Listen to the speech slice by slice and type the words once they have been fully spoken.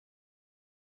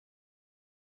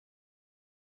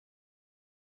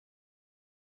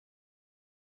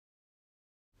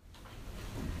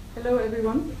Hello,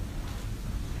 everyone.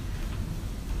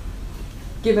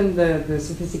 Given the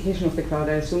sophistication of the crowd,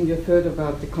 I assume you've heard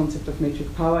about the concept of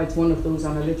matrix power. It's one of those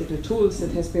analytical tools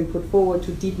that has been put forward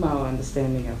to deepen our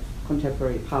understanding of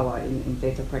contemporary power in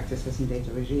data practices and data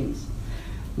regimes.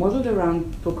 Modeled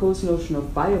around Foucault's notion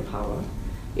of biopower,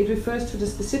 it refers to the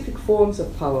specific forms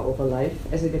of power over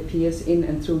life as it appears in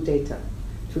and through data,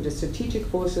 to the strategic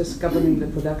forces governing the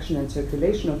production and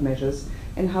circulation of measures,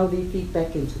 and how they feed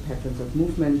back into patterns of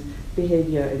movement,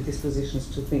 behavior, and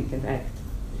dispositions to think and act.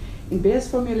 In Baer's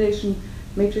formulation,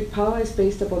 matrix power is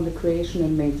based upon the creation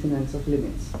and maintenance of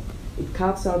limits. It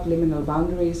carves out liminal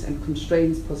boundaries and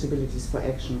constrains possibilities for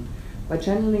action by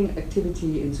channeling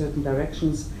activity in certain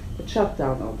directions that shut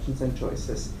down options and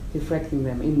choices, diffracting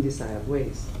them in desired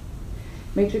ways.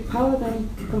 Matrix power then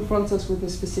confronts us with a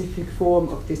specific form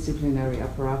of disciplinary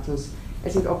apparatus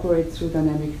as it operates through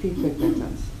dynamic feedback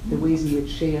patterns, the ways in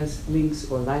which shares, links,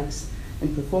 or likes,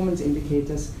 and performance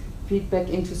indicators feed back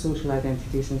into social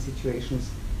identities and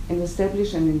situations, and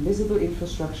establish an invisible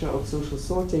infrastructure of social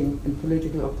sorting and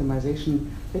political optimization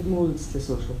that molds the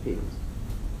social field.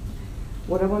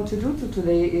 What I want to do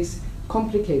today is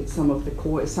complicate some of the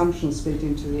core assumptions built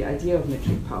into the idea of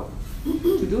matrix power.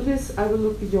 To do this, I will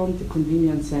look beyond the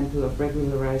convenient sample of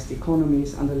regularized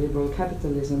economies under liberal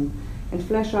capitalism and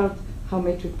flesh out how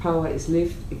matrix power is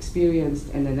lived,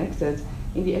 experienced, and enacted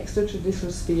in the extrajudicial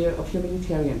sphere of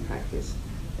humanitarian practice,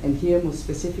 and here most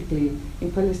specifically in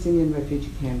Palestinian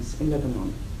refugee camps in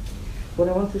Lebanon. What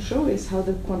I want to show is how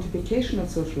the quantification of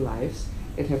social lives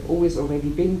that have always already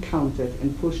been counted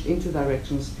and pushed into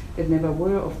directions that never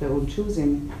were of their own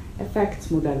choosing affects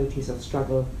modalities of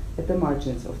struggle at the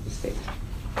margins of the state.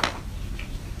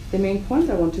 The main point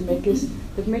I want to make is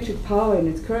that matrix power in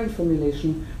its current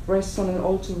formulation rests on an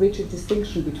all too rigid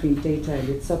distinction between data and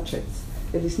its subjects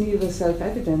that is neither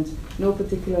self-evident nor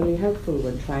particularly helpful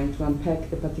when trying to unpack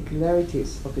the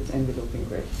particularities of its enveloping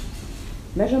grid.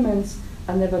 Measurements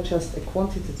are never just a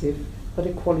quantitative but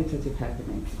a qualitative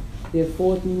happening. They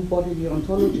afford new bodily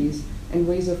ontologies and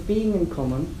ways of being in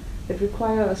common that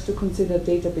require us to consider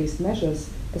data-based measures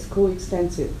as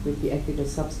coextensive with the ethical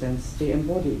substance they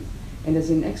embody, and as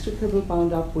inextricably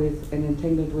bound up with and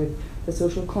entangled with the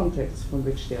social context from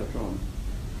which they are drawn.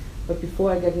 But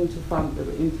before I get into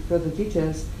further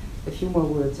details, a few more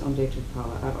words on matrix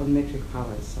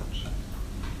power as such.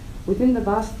 Within the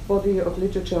vast body of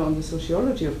literature on the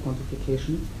sociology of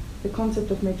quantification, the concept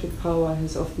of matrix power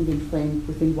has often been framed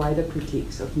within wider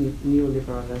critiques of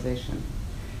neoliberalization.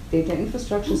 Data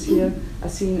infrastructures here are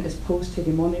seen as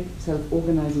post-hegemonic,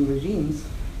 self-organizing regimes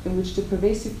in which the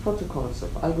pervasive protocols of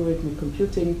algorithmic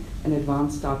computing and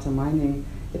advanced data mining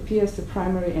appear as the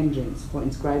primary engines for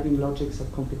inscribing logics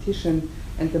of competition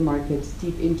and the market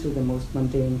deep into the most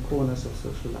mundane corners of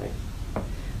social life.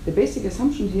 The basic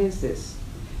assumption here is this: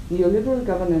 neoliberal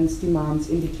governance demands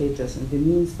indicators and the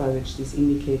means by which these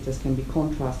indicators can be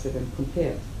contrasted and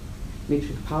compared.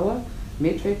 Matrix power,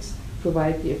 matrix,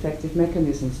 provide the effective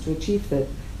mechanisms to achieve that,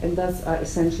 and thus are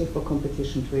essential for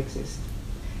competition to exist.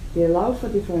 They allow for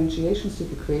differentiations to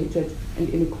be created and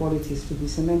inequalities to be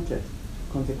cemented.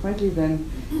 Consequently, then,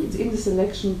 it's in the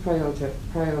selection,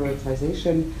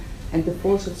 prioritization, and the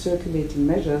force of circulating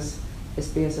measures, as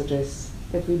Baer suggests,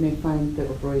 that we may find the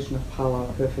operation of power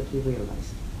perfectly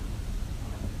realized.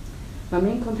 My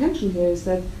main contention here is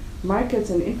that markets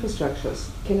and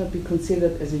infrastructures cannot be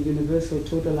considered as a universal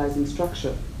totalizing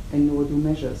structure, and nor do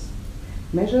measures.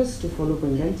 Measures, to follow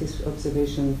Brunganti's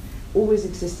observation, always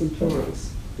exist in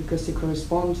plurals, because they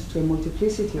correspond to a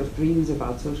multiplicity of dreams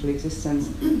about social existence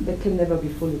that can never be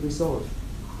fully resolved.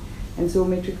 And so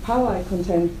matrix power, I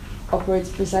contend, operates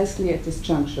precisely at this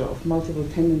juncture of multiple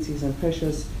tendencies and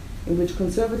pressures in which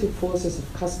conservative forces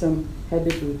of custom,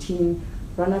 habit, routine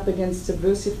run up against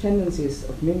subversive tendencies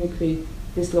of mimicry,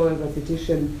 disloyal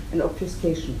repetition, and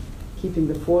obfuscation, keeping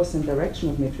the force and direction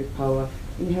of matrix power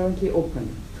inherently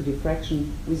open to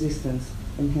diffraction, resistance,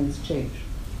 and hence change.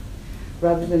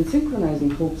 Rather than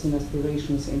synchronizing hopes and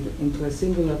aspirations into a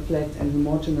singular, flat, and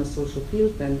homogeneous social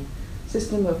field, then,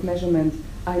 systems of measurement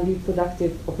are indeed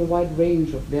productive of a wide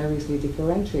range of variously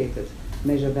differentiated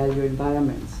measure value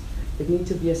environments that need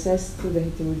to be assessed through the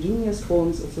heterogeneous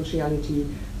forms of sociality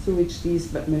through which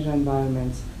these measure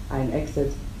environments are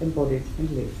enacted, embodied, and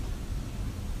lived.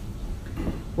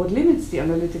 What limits the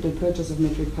analytical purchase of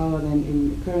matrix power then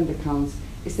in current accounts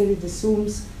is that it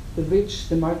assumes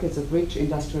the markets of rich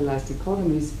industrialized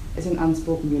economies as an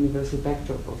unspoken universal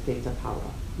backdrop of data power,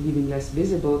 leaving less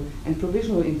visible and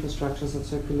provisional infrastructures of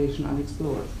circulation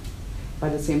unexplored. By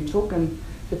the same token,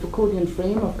 The Foucauldian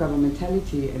frame of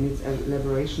governmentality and its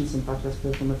elaborations in Butler's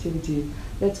performativity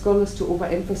led scholars to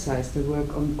overemphasize the work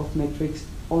of metrics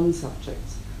on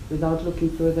subjects, without looking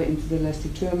further into the less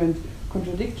determined,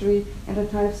 contradictory, and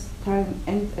at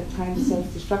times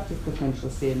self-destructive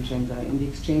potentials they engender in the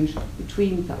exchange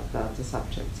between data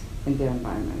subjects and their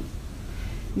environment.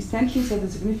 These tensions have a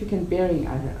significant bearing,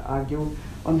 I argue,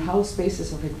 on how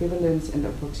spaces of equivalence and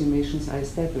approximations are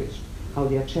established, how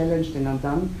they are challenged and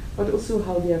undone, but also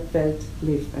how they are felt,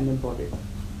 lived, and embodied.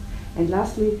 And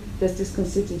lastly, there's this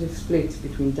constitutive split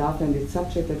between data and its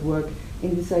subject at work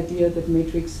in this idea that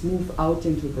metrics move out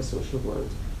into the social world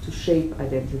to shape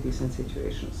identities and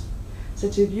situations.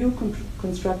 Such a view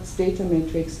constructs data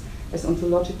metrics as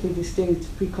ontologically distinct,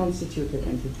 pre-constituted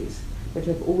entities that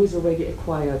have always already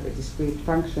acquired a discrete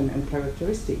function and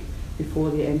characteristic before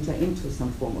they enter into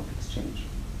some form of exchange.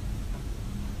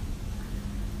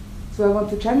 So I want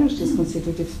to challenge this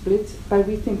constitutive split by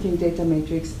rethinking data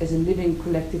matrix as a living,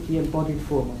 collectively embodied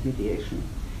form of mediation,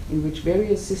 in which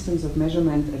various systems of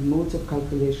measurement and modes of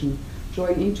calculation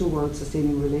join into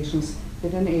world-sustaining relations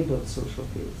that enable social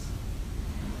fields.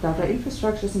 Data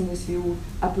infrastructures in this view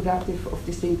are productive of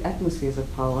distinct atmospheres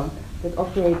of power that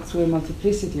operate through a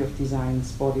multiplicity of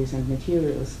designs, bodies, and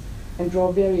materials, and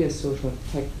draw various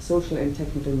social and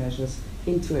technical measures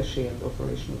into a shared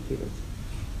operational field.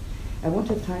 I won't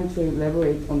have time to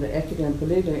elaborate on the ethical and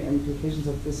political implications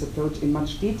of this approach in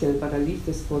much detail, but I'll leave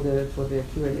this for the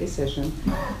Q&A session.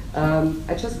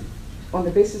 I just, on the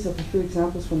basis of a few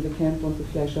examples from the camp, want to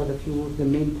flesh out a few of the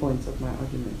main points of my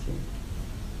argument here.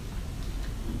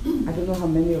 I don't know how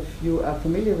many of you are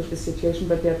familiar with this situation,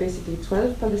 but there are basically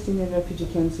 12 Palestinian refugee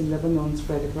camps in Lebanon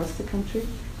spread across the country,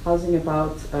 housing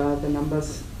about, the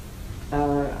numbers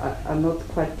are not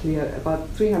quite clear, about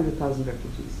 300,000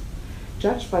 refugees.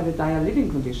 Judged by the dire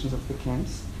living conditions of the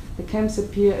camps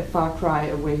appear a far cry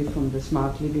away from the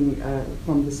smart living,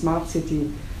 from the smart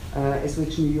city as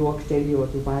which New York, Delhi, or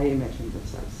Dubai imagine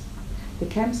themselves. The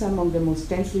camps are among the most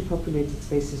densely populated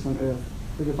spaces on Earth,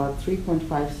 with about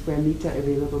 3.5 square meters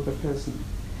available per person.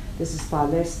 This is far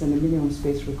less than the minimum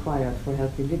space required for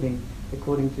healthy living,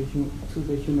 according to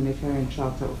the Humanitarian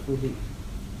Charter of Relief.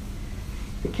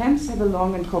 The camps have a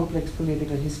long and complex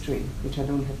political history, which I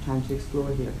don't have time to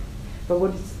explore here. But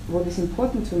what is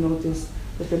important to note is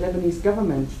that the Lebanese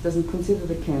government doesn't consider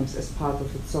the camps as part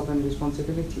of its sovereign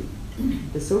responsibility.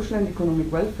 The social and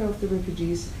economic welfare of the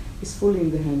refugees is fully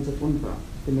in the hands of UNRWA,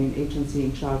 the main agency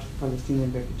in charge of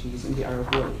Palestinian refugees in the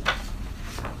Arab world.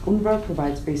 UNRWA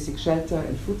provides basic shelter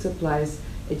and food supplies,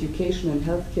 education and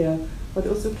healthcare, but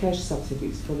also cash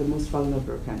subsidies for the most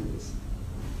vulnerable families.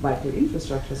 Vital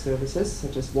infrastructure services,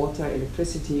 such as water,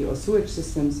 electricity, or sewage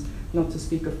systems, not to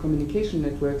speak of communication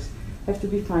networks, have to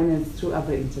be financed through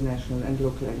other international and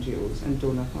local NGOs and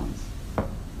donor funds.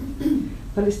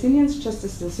 Palestinians, just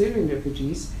as the Syrian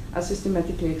refugees, are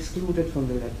systematically excluded from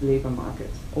the labor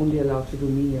market, only allowed to do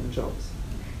menial jobs.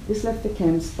 This left the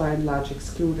camps by and large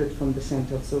excluded from the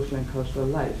center of social and cultural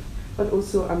life, but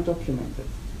also undocumented,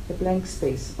 a blank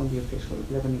space on the official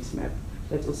Lebanese map.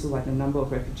 That's also why the number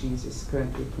of refugees is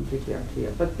currently completely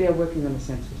unclear, but they are working on a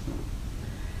census now.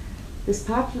 This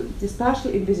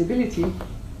partial invisibility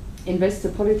invests the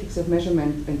politics of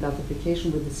measurement and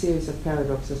datification with a series of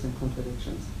paradoxes and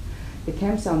contradictions. The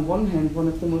camps are on one hand one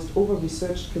of the most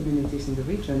over-researched communities in the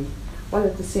region, while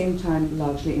at the same time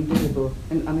largely invisible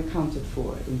and unaccounted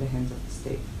for in the hands of the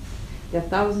state. There are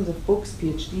thousands of books,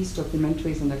 PhDs,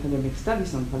 documentaries, and academic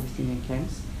studies on Palestinian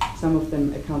camps, some of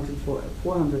them accounting for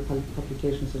 400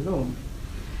 publications alone.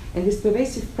 And this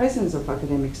pervasive presence of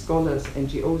academic scholars,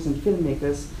 NGOs, and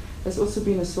filmmakers has also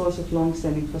been a source of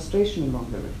long-standing frustration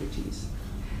among the refugees.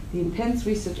 The intense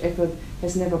research effort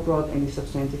has never brought any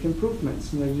substantive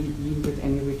improvements, nor yielded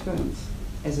any returns.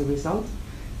 As a result,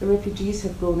 the refugees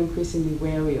have grown increasingly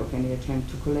wary of any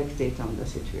attempt to collect data on their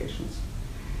situations.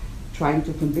 Trying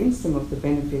to convince them of the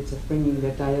benefits of bringing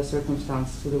their dire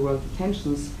circumstance to the world's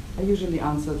attentions are usually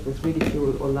answered with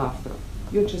ridicule or laughter.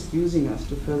 "You're just using us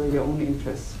to further your own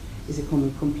interests," is a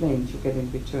common complaint you get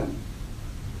in return.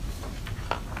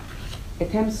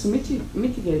 Attempts to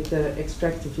mitigate the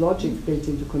extractive logic built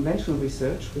into conventional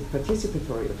research with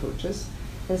participatory approaches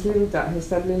has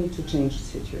done little to change the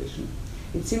situation.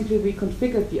 It simply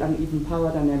reconfigured the uneven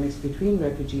power dynamics between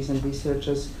refugees and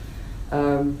researchers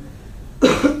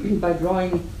by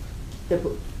drawing the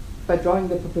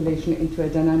population into a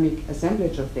dynamic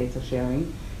assemblage of data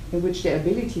sharing, in which their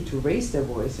ability to raise their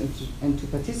voice and to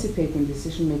participate in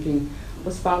decision-making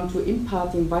was bound to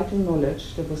imparting vital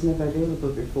knowledge that was never available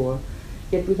before,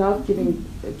 yet without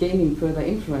gaining further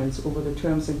influence over the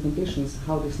terms and conditions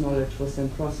how this knowledge was then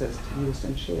processed, used,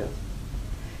 and shared.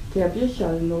 Claire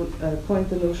Birchall coined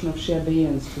the notion of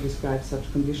sharebeance to describe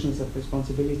such conditions of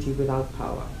responsibility without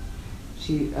power.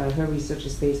 Her research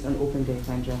is based on open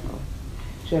data in general.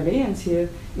 Sharebeance here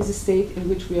is a state in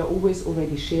which we are always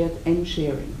already shared and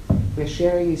sharing, where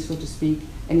sharing is, so to speak,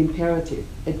 an imperative,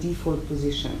 a default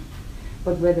position,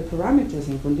 but where the parameters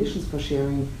and conditions for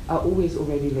sharing are always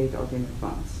already laid out in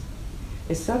advance.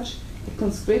 As such, it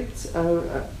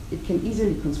can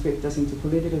easily conscript us into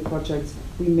political projects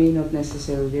we may not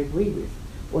necessarily agree with,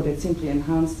 or that simply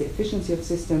enhance the efficiency of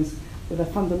systems that are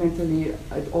fundamentally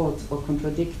at odds or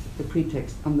contradict the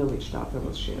pretext under which data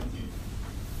was shared.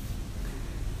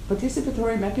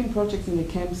 Participatory mapping projects in the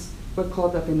camps were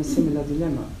caught up in a similar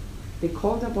dilemma. They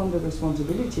called upon the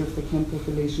responsibility of the camp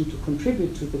population to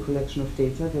contribute to the collection of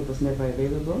data that was never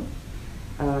available.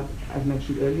 I've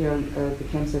mentioned earlier, the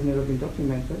camps have never been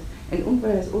documented, and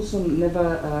UNRWA has also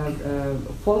never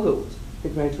followed the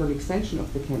gradual extension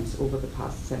of the camps over the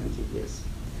past 70 years.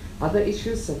 Other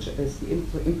issues, such as the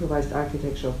improvised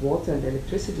architecture of water and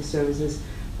electricity services,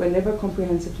 were never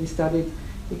comprehensively studied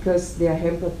because they are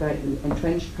hampered by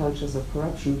entrenched cultures of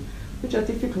corruption, which are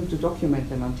difficult to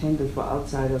document and untangle for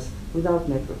outsiders without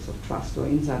networks of trust or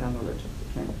insider knowledge of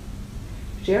the camp.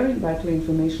 Sharing vital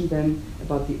information then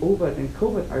about the overt and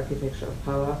covert architecture of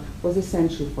power was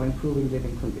essential for improving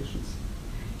living conditions.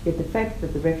 Yet the fact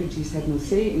that the refugees had no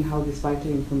say in how this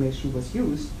vital information was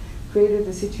used created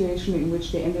a situation in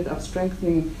which they ended up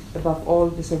strengthening above all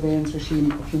the surveillance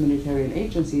regime of humanitarian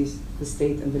agencies, the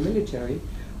state and the military,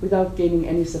 without gaining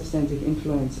any substantive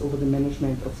influence over the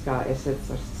management of scarce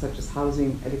assets such as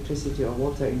housing, electricity or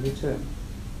water in return.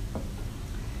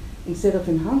 Instead of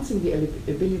enhancing the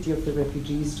ability of the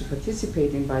refugees to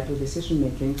participate in vital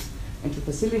decision-making and to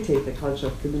facilitate the culture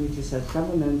of community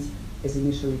self-governance as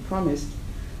initially promised,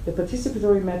 the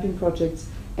participatory mapping projects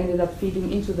ended up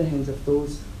feeding into the hands of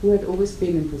those who had always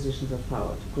been in positions of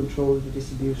power to control the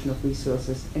distribution of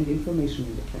resources and information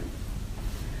in the camp.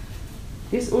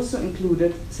 This also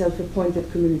included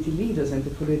self-appointed community leaders and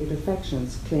the political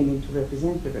factions claiming to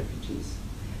represent the refugees.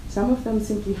 Some of them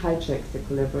simply hijacked the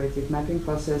collaborative mapping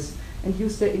process and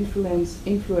used their influence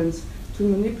to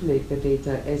manipulate the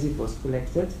data as it was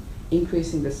collected,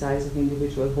 increasing the size of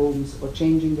individual homes or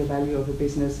changing the value of a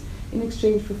business in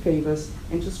exchange for favors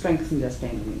and to strengthen their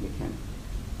standing in the camp.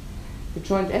 The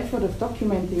joint effort of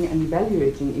documenting and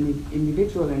evaluating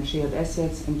individual and shared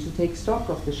assets and to take stock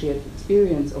of the shared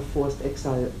experience of forced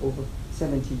exile over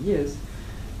 70 years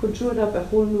conjured up a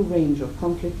whole new range of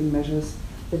conflicting measures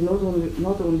that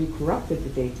not only corrupted the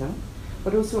data,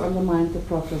 but also undermined the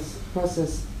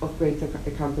process of greater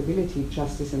accountability,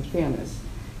 justice and fairness.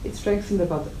 It strengthened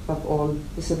above all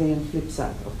the surveillance flip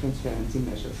side of transparency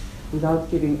measures,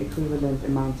 without giving equivalent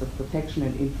amounts of protection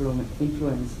and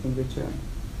influence in return.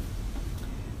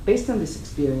 Based on this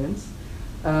experience,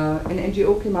 an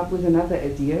NGO came up with another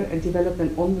idea and developed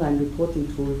an online reporting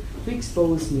tool to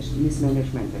expose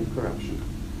mismanagement and corruption.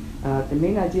 The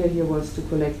main idea here was to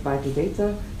collect vital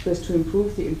data so as to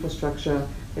improve the infrastructure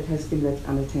that has been left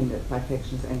unattended by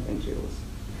factions and NGOs.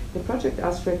 The project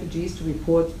asked refugees to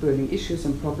report burning issues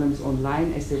and problems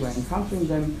online as they were encountering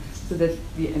them so that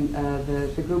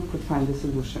the group could find a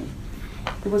solution.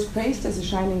 It was praised as a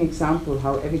shining example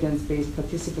how evidence-based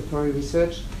participatory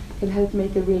research can help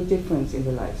make a real difference in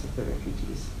the lives of the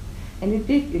refugees. And it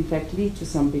did, in fact, lead to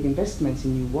some big investments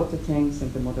in new water tanks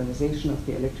and the modernization of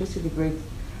the electricity grid,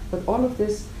 but all of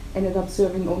this ended up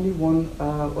serving only one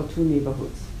or two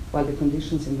neighborhoods, while the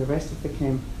conditions in the rest of the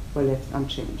camp were left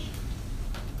unchanged.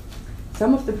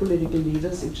 Some of the political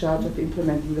leaders in charge of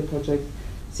implementing the project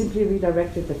simply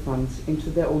redirected the funds into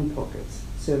their own pockets,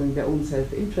 serving their own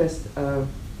self-interest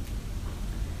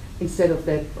instead of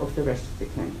that of the rest of the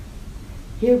camp.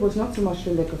 Here was not so much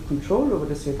the lack of control over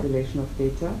the circulation of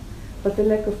data, but the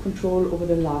lack of control over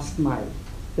the last mile,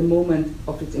 the moment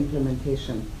of its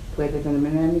implementation, where the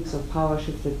dynamics of power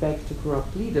shifted back to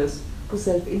corrupt leaders whose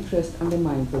self-interest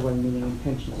undermined the well-meaning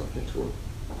intentions of the tool.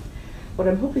 What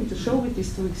I'm hoping to show with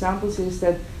these two examples is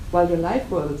that while the life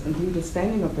world and legal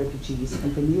standing of refugees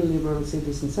and the neoliberal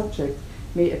citizen subject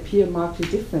may appear markedly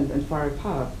different and far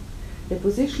apart, their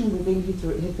position within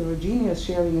heterogeneous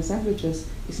sharing assemblages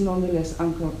is nonetheless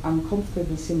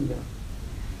uncomfortably similar.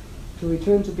 To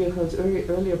return to Birchall's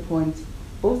earlier point,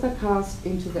 both are cast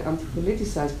into the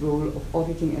anti-politicized role of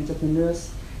auditing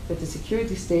entrepreneurs that the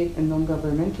security state and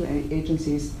non-governmental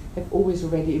agencies have always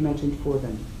already imagined for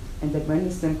them, and that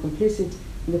renders them complicit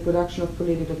in the production of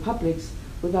political publics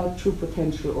without true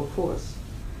potential or force.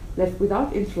 Left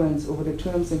without influence over the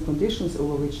terms and conditions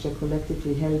over which their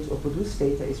collectively held or produced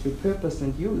data is repurposed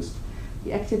and used,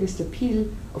 the activist appeal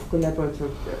of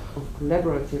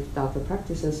collaborative data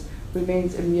practices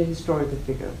remains a mere historical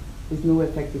figure, with no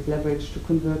effective leverage to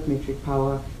convert metric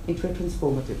power into a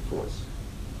transformative force.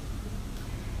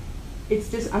 It's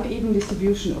this uneven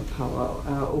distribution of power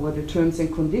over the terms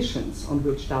and conditions on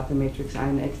which data metrics are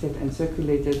enacted and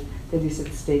circulated that is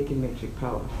at stake in metric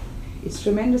power. Its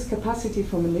tremendous capacity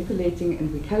for manipulating and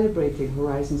recalibrating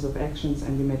horizons of actions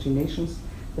and imaginations,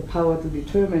 the power to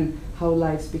determine how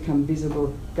lives become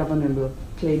visible, governable,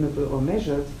 claimable, or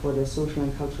measured for their social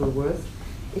and cultural worth,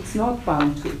 it's not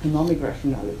bound to economic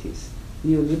rationalities,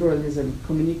 neoliberalism,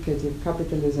 communicative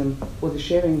capitalism, or the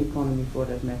sharing economy for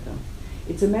that matter.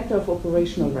 It's a matter of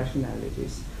operational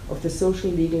rationalities, of the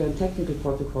social, legal, and technical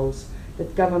protocols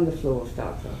that govern the flow of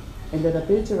data, and that are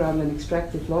built around an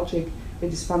extractive logic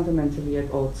that is fundamentally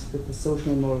at odds with the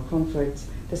social and moral contracts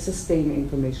that sustain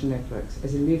information networks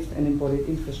as a lived and embodied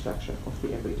infrastructure of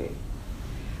the everyday.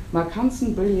 Mark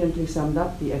Hansen brilliantly summed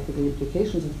up the ethical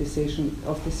implications of this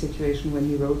situation when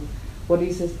he wrote, "What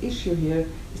is at issue here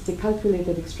is the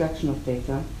calculated extraction of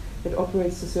data that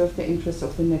operates to serve the interests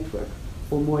of the network,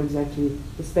 or more exactly,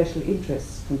 the special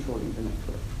interests controlling the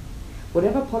network.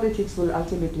 Whatever politics will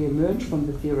ultimately emerge from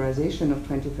the theorization of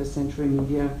 21st century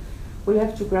media will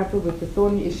have to grapple with the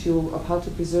thorny issue of how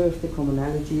to preserve the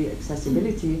commonality,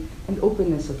 accessibility, and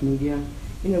openness of media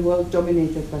in a world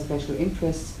dominated by special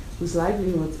interests whose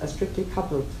livelihoods are strictly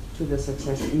coupled to their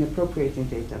success in appropriating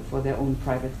data for their own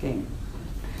private gain.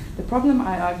 The problem,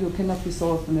 I argue, cannot be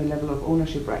solved on a level of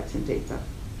ownership rights in data.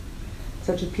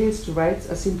 Such appeals to rights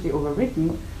are simply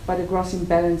overwritten by the gross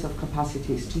imbalance of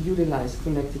capacities to utilize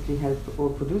collectively held or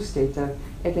produced data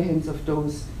at the hands of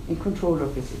those in control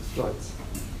of its exploits.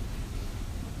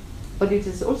 But it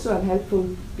is also unhelpful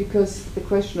because the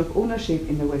question of ownership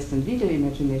in the Western legal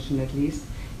imagination, at least,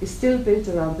 is still built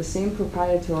around the same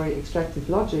proprietary extractive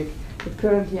logic that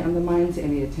currently undermines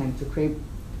any attempt to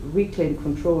reclaim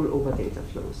control over data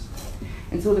flows.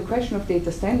 And so the question of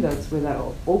data standards, whether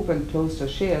open, closed, or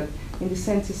shared, in this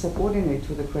sense is subordinate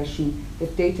to the question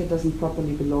if data doesn't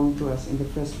properly belong to us in the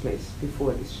first place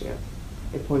before it is shared,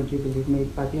 a point we believe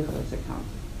made by Bircher's account.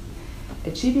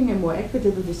 Achieving a more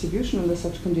equitable distribution under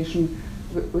such condition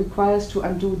requires to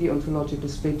undo the ontological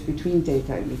split between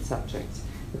data and its subjects.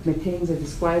 It maintains a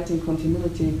disquieting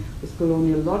continuity with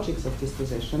colonial logics of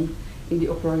dispossession in the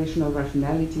operational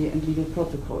rationality and legal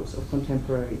protocols of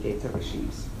contemporary data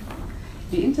regimes.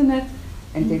 The internet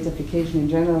and datafication in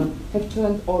general have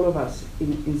turned all of us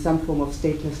in some form of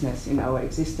statelessness in our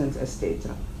existence as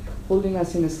data, holding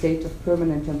us in a state of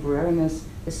permanent temporariness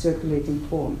as circulating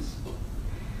forms.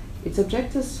 It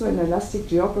subjects us to an elastic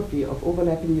geography of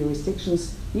overlapping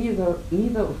jurisdictions, neither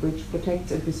of which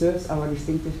protects and preserves our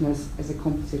distinctiveness as a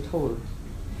composite whole.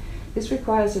 This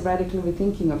requires a radical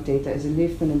rethinking of data as a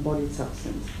lived and embodied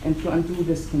substance, and to undo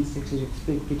this constitutive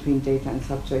split between data and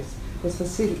subjects that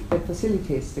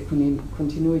facilitates the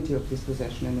continuity of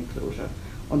dispossession and enclosure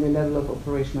on the level of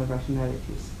operational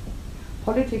rationalities.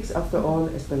 Politics, after all,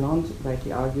 as Berlant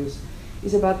rightly argues,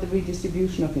 is about the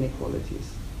redistribution of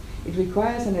inequalities. It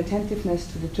requires an attentiveness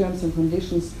to the terms and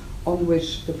conditions on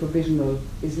which the provisional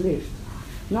is lived,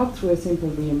 not through a simple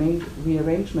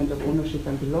rearrangement of ownership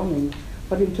and belonging,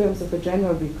 but in terms of a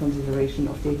general reconsideration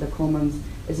of data commons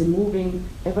as a moving,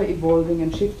 ever-evolving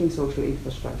and shifting social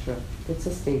infrastructure that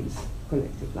sustains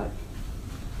collective life.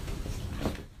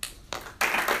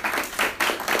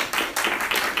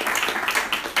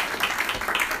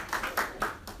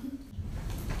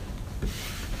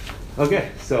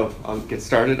 Okay, so I'll get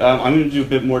started. I'm going to do a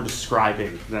bit more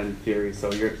describing than theory,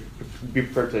 so you're be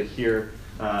prepared to hear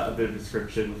a bit of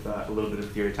description with a little bit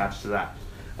of theory attached to that.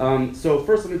 So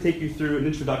first I'm going to take you through an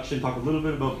introduction, talk a little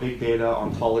bit about big data,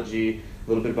 ontology, a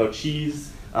little bit about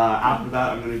cheese. After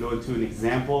that, I'm going to go into an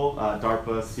example,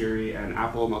 DARPA, Siri, and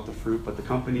Apple, not the fruit, but the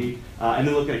company, and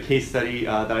then look at a case study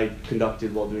that I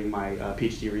conducted while doing my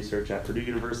PhD research at Purdue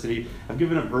University. I've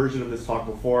given a version of this talk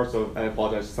before, so I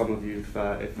apologize to some of you if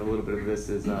a little bit of this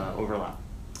is overlap.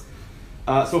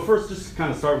 So first, just kind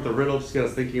of start with the riddle, just get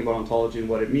us thinking about ontology and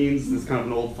what it means. This is kind of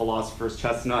an old philosopher's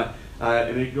chestnut,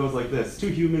 and it goes like this. Two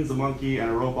humans, a monkey,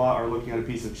 and a robot are looking at a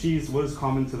piece of cheese. What is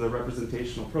common to the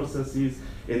representational processes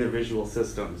in their visual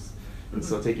systems? And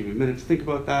so taking a minute to think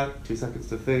about that, 2 seconds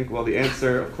to think. Well, the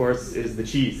answer, of course, is the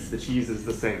cheese. The cheese is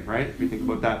the same, right? If we think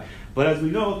about that. But as we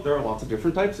know, there are lots of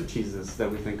different types of cheeses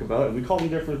that we think about, and we call them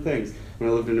different things. When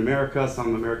I lived in America,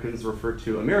 some Americans refer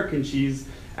to American cheese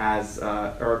as,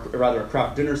 or rather a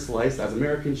Kraft Dinner slice as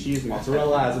American cheese,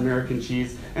 mozzarella as American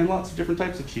cheese, and lots of different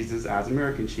types of cheeses as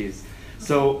American cheese.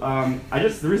 So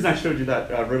the reason I showed you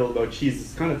that riddle about cheese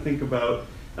is kind of think about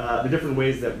the different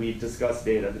ways that we discuss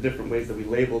data, the different ways that we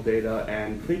label data,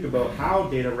 and think about how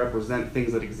data represent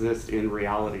things that exist in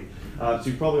reality. So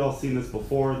you've probably all seen this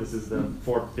before. This is the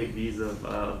 4 big V's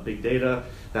of big data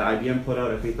that IBM put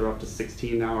out. I think they're up to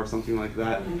 16 now or something like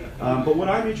that. But what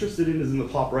I'm interested in is in the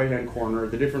top right-hand corner,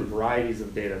 the different varieties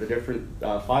of data, the different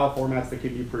file formats that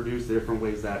can be produced, the different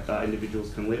ways that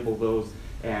individuals can label those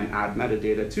and add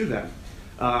metadata to them.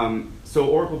 So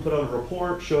Oracle put out a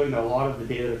report showing that a lot of the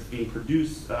data that's being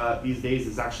produced these days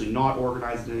is actually not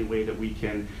organized in any way that we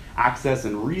can access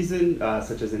and reason,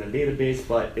 such as in a database,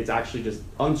 but it's actually just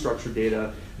unstructured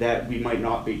data that we might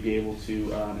not be able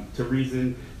to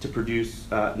reason to produce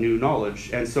new knowledge.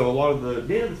 And so a lot of the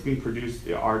data that's being produced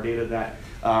are data that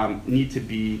need to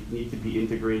be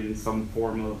integrated in some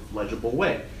form of legible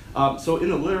way. So in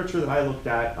the literature that I looked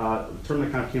at, the term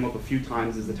that kind of came up a few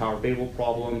times is the Tower of Babel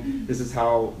problem. This is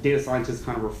how data scientists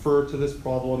kind of refer to this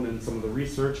problem in some of the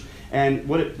research. And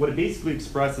what it basically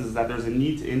expresses is that there's a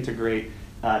need to integrate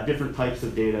different types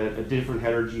of data, different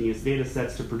heterogeneous data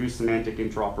sets to produce semantic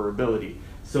interoperability.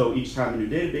 So each time a new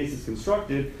database is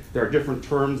constructed, there are different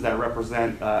terms that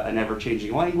represent an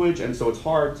ever-changing language, and so it's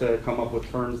hard to come up with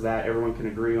terms that everyone can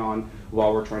agree on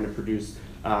while we're trying to produce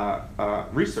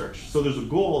research. So there's a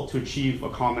goal to achieve a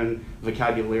common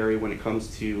vocabulary when it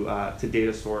comes to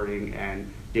data sorting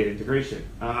and data integration.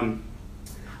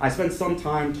 I spent some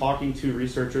time talking to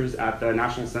researchers at the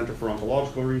National Center for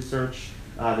Ontological Research,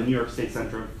 the New York State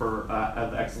Center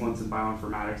of Excellence in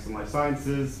Bioinformatics and Life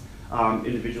Sciences,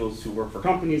 individuals who work for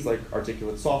companies like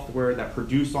Articulate Software that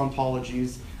produce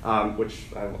ontologies, which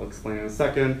I will explain in a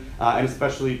second, and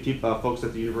especially folks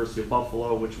at the University of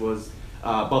Buffalo, which was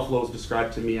Buffalo is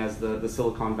described to me as the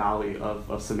Silicon Valley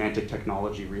of semantic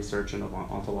technology research and of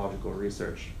ontological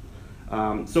research.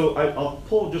 So I'll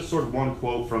pull just sort of one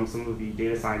quote from some of the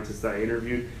data scientists that I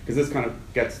interviewed, because this kind of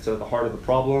gets to the heart of the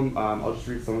problem. I'll just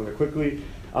read some of it quickly.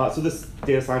 So this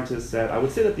data scientist said, "I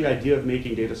would say that the idea of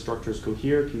making data structures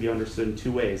cohere can be understood in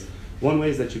 2 ways. One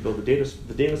way is that you build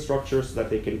the data structure so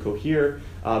that they can cohere.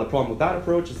 The problem with that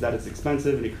approach is that it's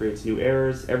expensive and it creates new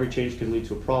errors. Every change can lead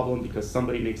to a problem because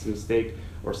somebody makes a mistake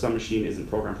or some machine isn't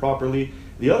programmed properly.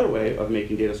 The other way of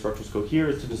making data structures cohere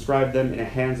is to describe them in a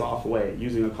hands-off way,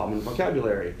 using a common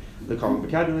vocabulary. The common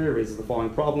vocabulary raises the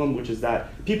following problem, which is that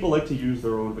people like to use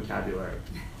their own vocabulary.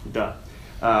 Duh.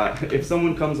 If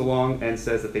someone comes along and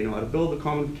says that they know how to build a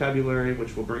common vocabulary,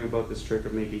 which will bring about this trick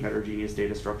of making heterogeneous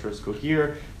data structures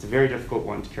cohere, it's a very difficult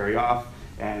one to carry off,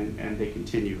 and they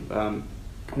continue.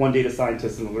 One data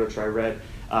scientist in the literature I read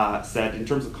said, in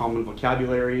terms of common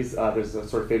vocabularies, there's a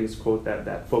sort of famous quote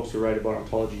that folks who write about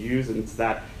ontology use, and it's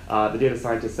that the data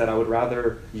scientist said, "I would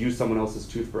rather use someone else's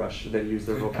toothbrush than use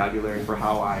their vocabulary for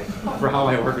how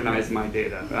I organize my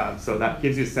data." So that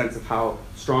gives you a sense of how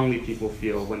strongly people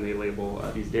feel when they label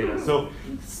these data. So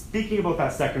speaking about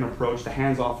that second approach, the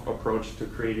hands-off approach to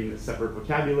creating a separate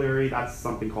vocabulary, that's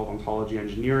something called ontology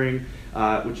engineering,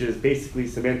 which is basically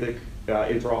semantic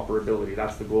interoperability.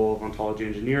 That's the goal of ontology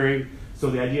engineering. So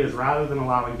the idea is, rather than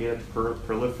allowing data to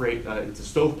proliferate into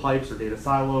stovepipes or data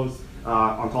silos,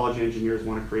 ontology engineers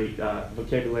want to create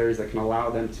vocabularies that can allow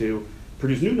them to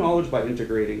produce new knowledge by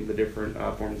integrating the different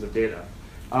forms of data.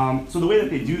 So the way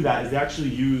that they do that is they actually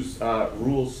use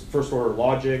rules, first-order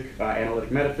logic,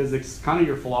 analytic metaphysics, kind of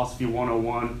your philosophy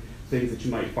 101, things that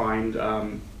you might find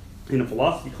in a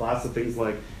philosophy class, so things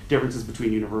like differences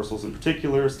between universals and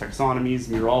particulars, taxonomies,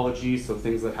 mereology, so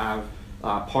things that have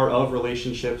part of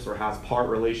relationships or has part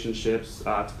relationships,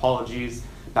 topologies,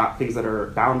 things that are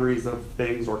boundaries of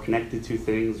things or connected to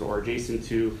things or adjacent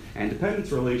to, and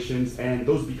dependence relations, and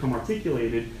those become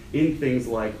articulated in things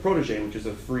like Protégé, which is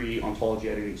a free ontology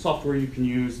editing software you can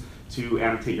use to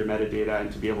annotate your metadata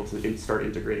and to be able to start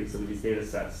integrating some of these data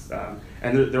sets.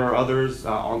 And there are others,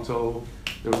 Onto,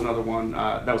 there was another one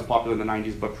that was popular in the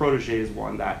 90s, but Protégé is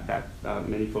one that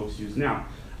many folks use now.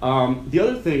 The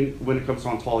other thing when it comes to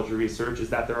ontology research is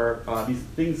that there are these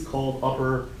things called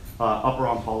upper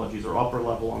ontologies or upper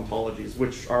level ontologies,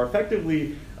 which are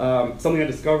effectively something I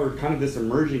discovered, kind of this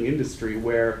emerging industry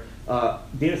where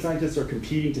data scientists are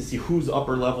competing to see whose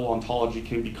upper level ontology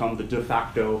can become the de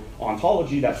facto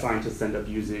ontology that scientists end up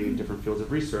using in different fields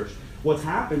of research. What's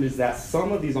happened is that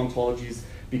some of these ontologies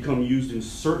become used in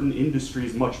certain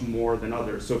industries much more than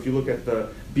others. So if you look at the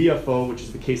BFO, which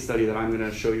is the case study that I'm going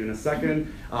to show you in a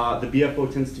second, the BFO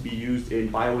tends to be used in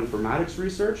bioinformatics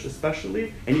research,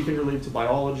 especially, anything related to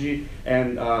biology,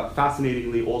 and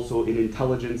fascinatingly also in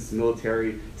intelligence,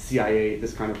 military, CIA,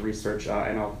 this kind of research,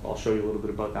 and I'll show you a little bit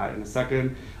about that in a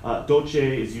second. Doce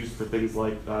is used for things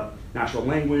like natural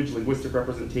language, linguistic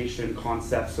representation,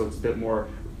 concepts, so it's a bit more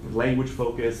language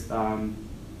focused.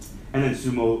 And then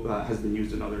Sumo has been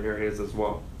used in other areas as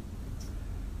well.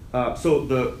 So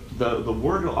the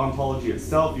word ontology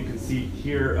itself, you can see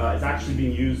here, is actually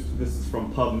being used. This is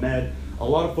from PubMed. A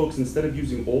lot of folks, instead of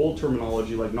using old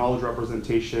terminology like knowledge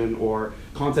representation or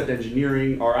concept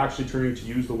engineering, are actually turning to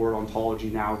use the word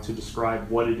ontology now to describe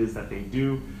what it is that they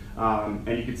do.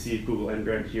 And you can see Google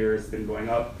Ngram here has been going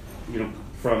up. You know,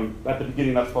 from at the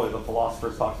beginning, that's probably the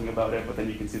philosophers talking about it, but then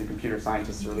you can see the computer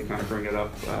scientists really kind of bring it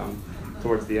up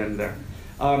towards the end there.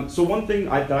 So one thing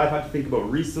that I've had to think about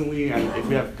recently, and if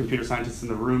we have computer scientists in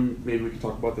the room, maybe we can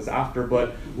talk about this after,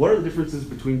 but what are the differences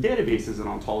between databases and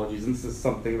ontologies? And this is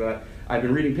something that I've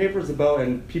been reading papers about,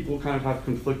 and people kind of have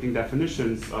conflicting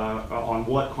definitions on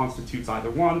what constitutes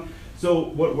either one. So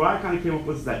what I kind of came up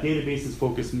with is that databases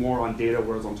focus more on data,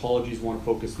 whereas ontologies want to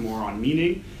focus more on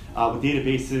meaning. With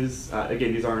databases,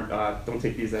 again, these aren't, don't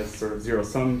take these as sort of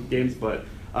zero-sum games, but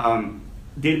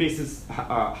databases,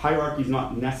 hierarchy is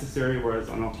not necessary, whereas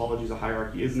on ontologies, a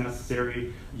hierarchy is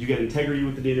necessary. You get integrity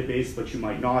with the database, but you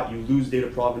might not. You lose data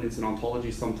provenance in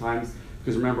ontologies sometimes,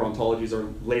 because remember, ontologies are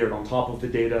layered on top of the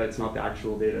data. It's not the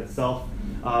actual data itself.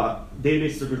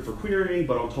 Databases are good for querying,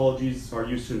 but ontologies are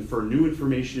used to infer new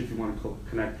information if you want to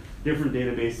connect different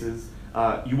databases.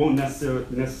 You won't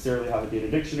necessarily have a data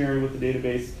dictionary with the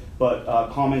database,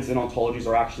 but comments in ontologies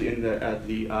are actually in the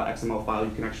XML file.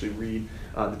 You can actually read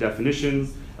the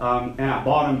definitions. And at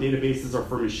bottom, databases are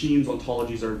for machines.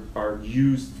 Ontologies are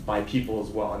used by people as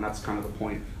well, and that's kind of the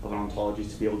point of an ontology,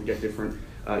 is to be able to get different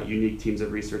unique teams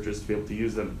of researchers to be able to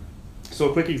use them. So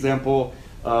a quick example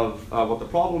of what the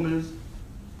problem is.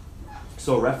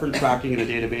 So reference tracking in a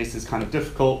database is kind of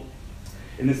difficult.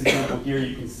 In this example here,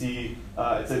 you can see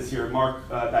it says here, mark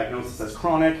diagnosis as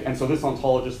chronic. And so this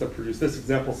ontologist that produced this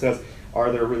example says,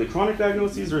 are there really chronic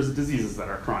diagnoses, or is it diseases that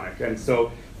are chronic? And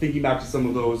so thinking back to some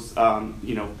of those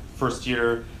first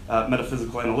year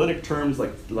metaphysical analytic terms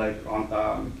like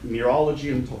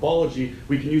mereology and topology,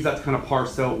 we can use that to kind of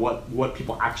parse out what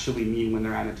people actually mean when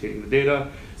they're annotating the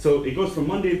data. So it goes from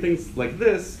mundane things like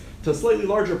this to slightly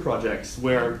larger projects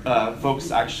where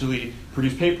folks actually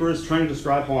produce papers trying to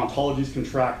describe how ontologies can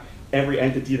track every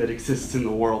entity that exists in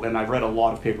the world. And I've read a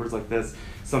lot of papers like this.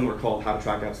 Some are called How to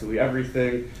Track Absolutely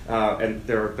Everything, and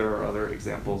there are other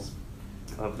examples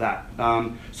of that.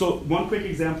 So one quick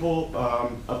example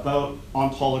about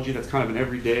ontology that's kind of an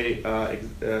everyday,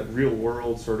 real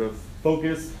world sort of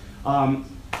focus.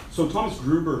 So Thomas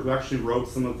Gruber, who actually wrote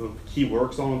some of the key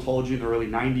works on ontology in the early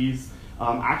 90s,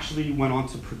 actually went on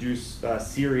to produce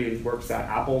Siri and works at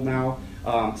Apple now.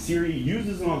 Siri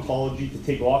uses an ontology to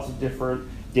take lots of different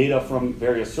data from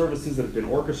various services that have been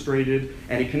orchestrated,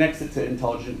 and it connects it to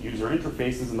intelligent user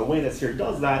interfaces. And the way that Siri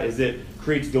does that is it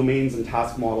creates domains and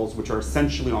task models, which are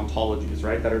essentially ontologies,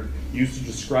 right, that are used to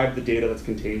describe the data that's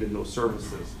contained in those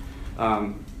services.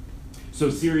 So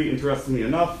Siri, interestingly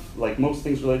enough, like most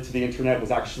things related to the internet,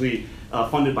 was actually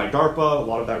funded by DARPA. A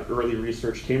lot of that early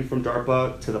research came from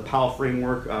DARPA, to the PAL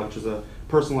framework, which is a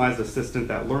personalized assistant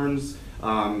that learns.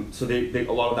 So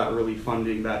a lot of that early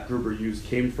funding that Gruber used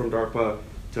came from DARPA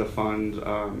to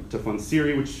fund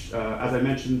Siri, which, as I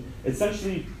mentioned,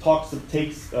 essentially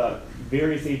takes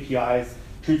various APIs,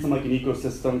 treats them like an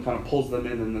ecosystem, kind of pulls them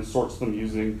in, and then sorts them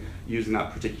using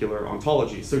that particular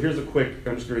ontology. So here's a quick,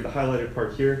 I'm just going to read the highlighted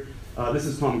part here. This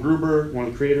is Tom Gruber, one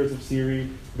of the creators of Siri,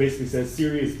 who basically says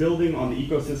Siri is building on the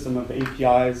ecosystem of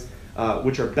APIs,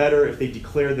 which are better if they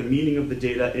declare the meaning of the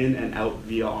data in and out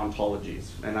via ontologies.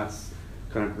 And that's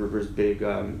kind of Gruber's big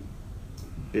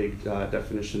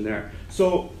definition there.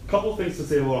 So a couple things to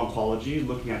say about ontology,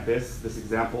 looking at this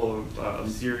example of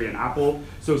Siri and Apple.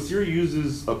 So Siri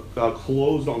uses a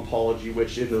closed ontology,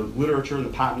 which in the literature, in the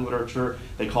patent literature,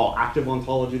 they call active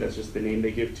ontology. That's just the name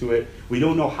they give to it. We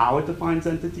don't know how it defines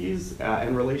entities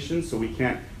and relations, so we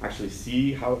can't actually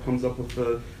see how it comes up with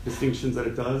the distinctions that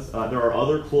it does. There are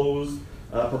other closed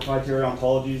proprietary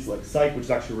ontologies like Psych, which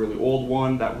is actually a really old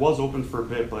one that was open for a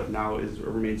bit, but now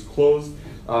remains closed.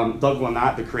 Doug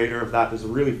Lanatt, the creator of that, there's a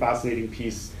really fascinating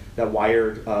piece that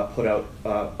Wired put out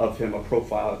of him, a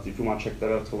profile, if you want to check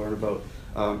that out to learn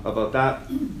about that.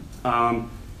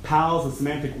 PALS, the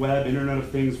semantic web, Internet of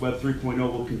Things, Web 3.0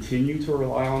 will continue to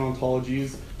rely on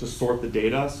ontologies to sort the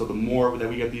data. So the more that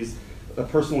we get these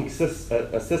personal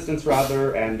assistants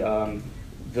rather, and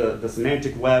the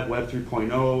semantic web, Web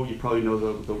 3.0, you probably know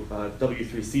the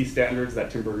W3C standards that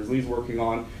Tim Berners-Lee is working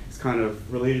on. It's kind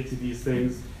of related to these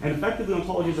things. And effectively,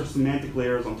 ontologies are semantic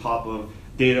layers on top of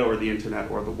data or the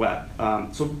internet or the web.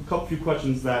 So a few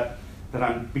questions that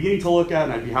I'm beginning to look at,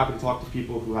 and I'd be happy to talk to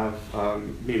people who have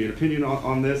maybe an opinion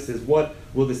on this, is what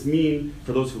will this mean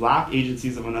for those who lack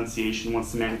agencies of enunciation once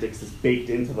semantics is baked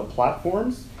into the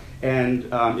platforms? And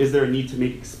is there a need to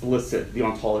make explicit the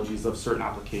ontologies of certain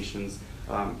applications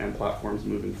and platforms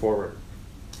moving forward?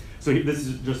 So this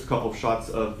is just a couple of shots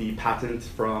of the patent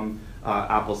from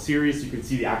Apple Siri. You can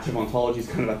see the active ontologies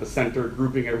kind of at the center,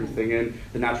 grouping everything in,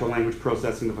 the natural language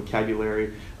processing, the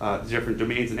vocabulary, different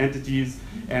domains and entities.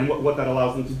 And what that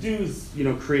allows them to do is,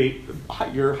 create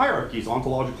your hierarchies,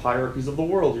 ontological hierarchies of the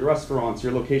world, your restaurants,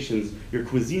 your locations, your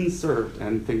cuisine served,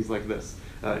 and things like this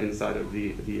inside of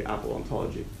the Apple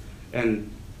ontology.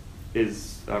 And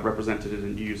is represented in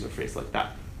a user face like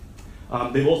that.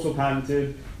 They've also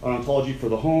patented an ontology for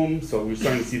the home, so we're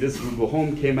starting to see this. Google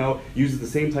Home came out, uses the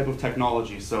same type of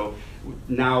technology. So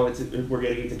now we're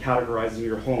getting into categorizing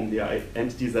your home, the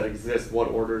entities that exist, what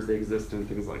orders they exist in,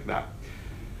 things like that.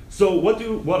 So what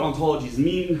ontologies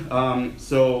mean?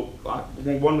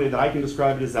 One way that I can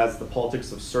describe it is as the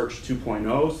politics of search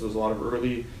 2.0. So there's a lot of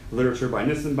early literature by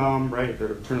Nissenbaum, right, at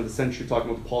the turn of the century,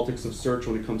 talking about the politics of search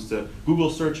when it comes to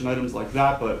Google search and items like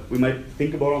that. But we might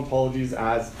think about ontologies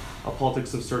as a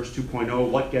politics of search 2.0.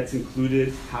 What gets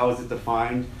included? How is it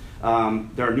defined?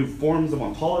 There are new forms of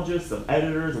ontologists, of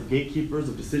editors, of gatekeepers,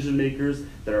 of decision makers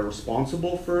that are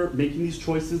responsible for making these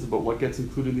choices about what gets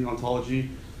included in the ontology.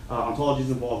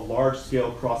 Ontologies involve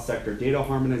large-scale cross-sector data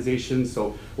harmonization.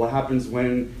 So what happens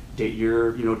when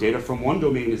data from one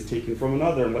domain is taken from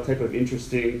another, and what type of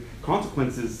interesting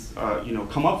consequences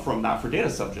come up from that for data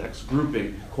subjects?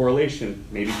 Grouping, correlation,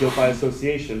 maybe guilt by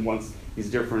association once these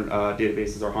different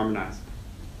databases are harmonized.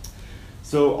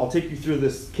 So I'll take you through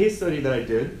this case study that I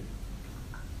did,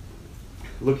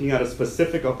 looking at a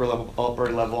specific upper level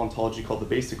ontology called the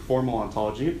basic formal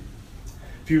ontology.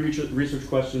 A few research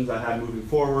questions I had moving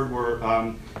forward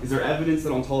were, is there evidence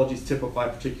that ontologies typify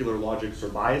particular logics or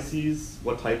biases?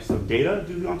 What types of data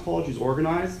do the ontologies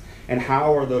organize? And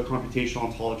how are the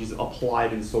computational ontologies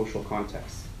applied in social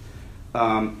contexts?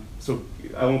 So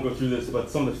I won't go through this,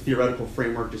 but some of the theoretical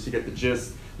framework, just to get the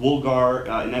gist. Woolgar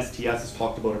in STS has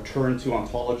talked about a turn to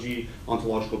ontology,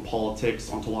 ontological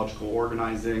politics, ontological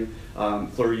organizing,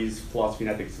 Fleury's philosophy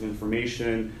and ethics of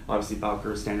information, obviously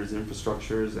Bowker's standards and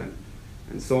infrastructures,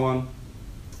 and so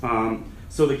on.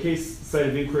 So the case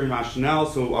cited inquiry and rationale,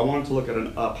 so I wanted to look at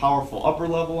a powerful upper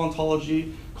level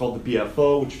ontology called the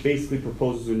BFO, which basically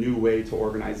proposes a new way to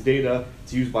organize data.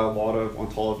 It's used by a lot of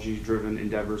ontology-driven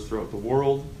endeavors throughout the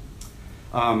world.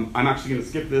 I'm actually going to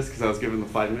skip this because I was given the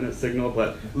 5-minute signal,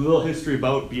 but a little history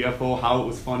about BFO, how it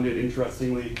was funded.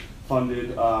 Interestingly,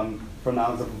 funded from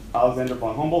the Alexander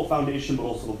von Humboldt Foundation, but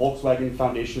also the Volkswagen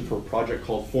Foundation for a project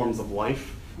called Forms of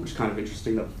Life, which is kind of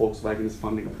interesting that Volkswagen is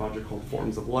funding a project called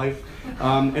Forms of Life.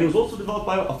 And it was also developed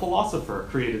by a philosopher,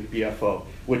 created BFO,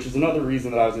 which is another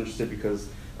reason that I was interested because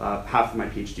half of my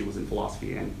PhD was in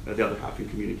philosophy and the other half in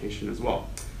communication as well.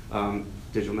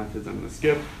 Digital methods I'm going to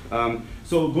skip.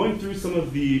 So going through some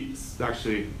of the,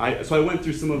 I went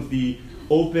through some of the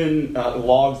open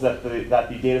logs that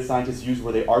the data scientists use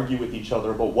where they argue with each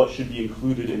other about what should be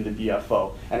included in the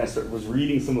BFO. And I was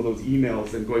reading some of those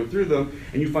emails and going through them,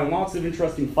 and you find lots of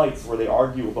interesting fights where they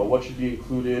argue about what should be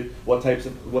included, what type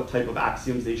of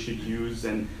axioms they should use,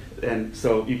 and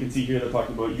so you can see here they're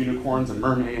talking about unicorns and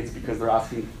mermaids because they're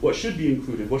asking what should be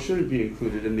included, what shouldn't be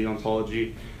included in the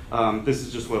ontology. This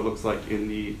is just what it looks like in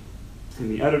the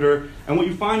editor. And what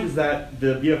you find is that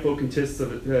the BFO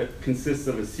consists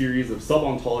of a series of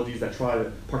sub-ontologies that try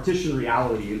to partition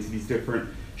reality into these different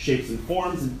shapes and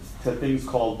forms to things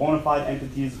called bona fide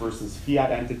entities versus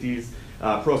fiat entities,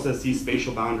 processes,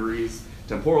 spatial boundaries,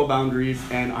 temporal boundaries,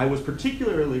 and I was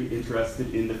particularly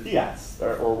interested in the fiats,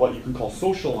 or what you can call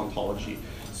social ontology.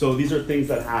 So these are things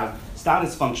that have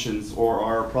status functions or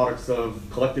are products of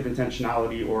collective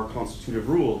intentionality or constitutive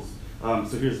rules.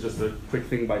 So here's just a quick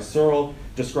thing by Searle,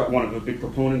 one of the big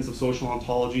proponents of social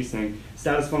ontology, saying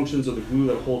status functions are the glue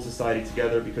that hold society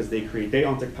together because they create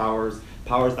deontic powers,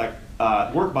 powers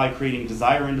that work by creating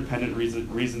desire-independent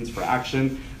reasons for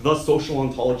action. Thus, social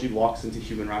ontology locks into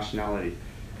human rationality.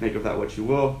 Make of that what you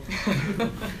will.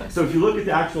 So if you look at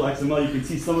the actual XML, you can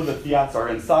see some of the fiats are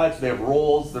inside, so they have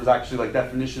roles. There's actually like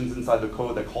definitions inside the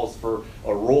code that calls for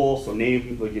a role, so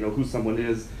name, like, who someone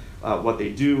is, what they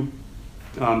do.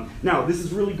 Now, this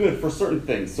is really good for certain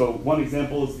things. So one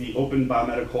example is the Open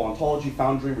Biomedical Ontology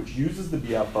Foundry, which uses the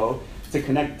BFO to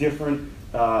connect different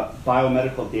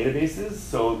biomedical databases.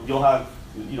 So you'll have,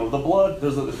 the blood,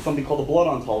 there's something called the blood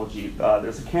ontology,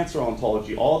 there's a cancer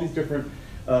ontology, all these different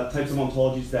types of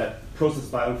ontologies that process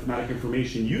bioinformatic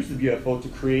information use the BFO to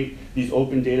create these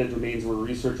open data domains where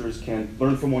researchers can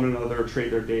learn from one another,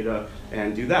 trade their data,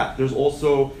 and do that. There's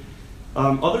also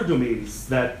other domains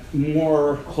that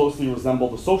more closely resemble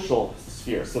the social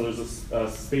sphere. So there's a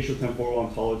spatio-temporal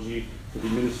ontology for the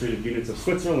administrative units of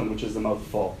Switzerland, which is a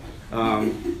mouthful.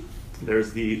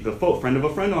 There's the friend of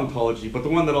a friend ontology, but the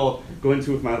one that I'll go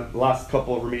into with my last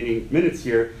couple of remaining minutes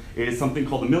here is something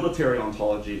called the military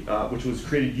ontology, which was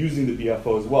created using the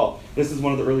BFO as well. This is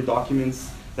one of the early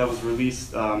documents that was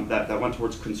released that went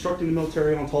towards constructing the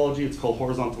military ontology. It's called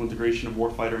Horizontal Integration of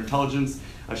Warfighter Intelligence,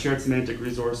 a shared semantic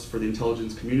resource for the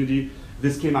intelligence community.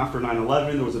 This came after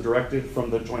 9/11. There was a directive from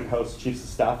the Joint House Chiefs of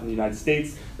Staff in the United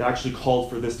States that actually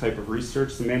called for this type of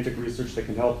research, semantic research that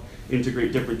can help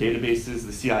integrate different databases,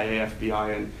 the CIA,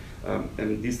 FBI,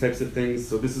 and these types of things.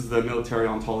 So this is the military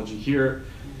ontology here.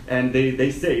 And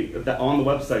they say that on the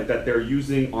website that they're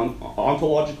using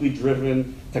ontologically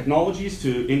driven technologies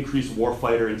to increase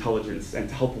warfighter intelligence and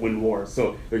to help win wars.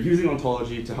 So they're using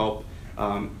ontology to help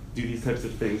do these types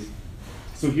of things.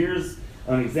 So here's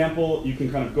an example you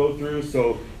can kind of go through.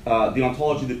 So the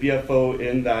ontology, the BFO,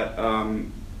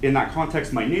 in that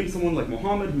context might name someone like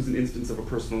Mohammed, who's an instance of a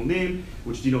personal name,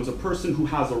 which denotes a person who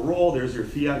has a role. There's your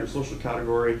fiat, your social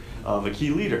category of a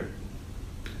key leader.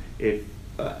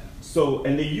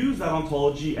 And they use that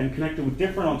ontology and connect it with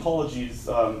different ontologies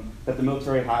that the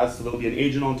military has. So there'll be an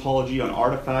agent ontology, an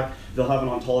artifact. They'll have an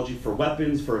ontology for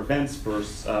weapons, for events, for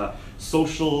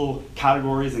social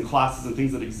categories and classes and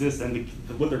things that exist. And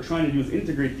what they're trying to do is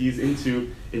integrate these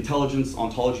into intelligence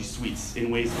ontology suites in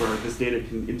ways where this data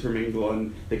can intermingle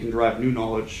and they can derive new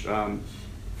knowledge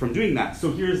from doing that.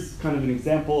 So here's kind of an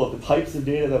example of the types of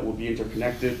data that will be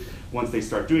interconnected once they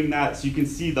start doing that. So you can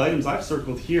see the items I've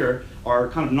circled here are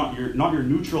kind of not your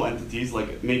neutral entities,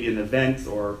 like maybe an event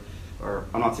or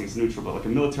I'm not saying it's neutral, but like a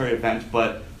military event.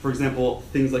 But for example,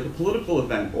 things like a political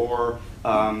event or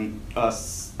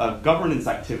a governance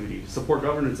activity, support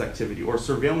governance activity, or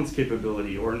surveillance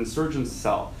capability, or an insurgence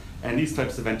cell, and these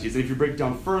types of entities. And if you break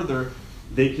down further,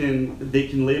 they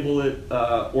can label it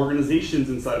organizations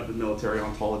inside of the military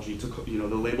ontology. They'll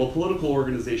label political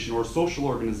organization or social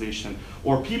organization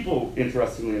or people.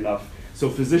 Interestingly enough, so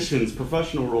physicians,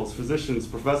 professional roles, physicians,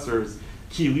 professors,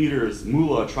 key leaders,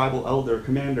 mullah, tribal elder,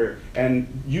 commander, and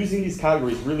using these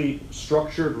categories, really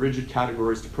structured, rigid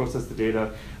categories to process the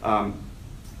data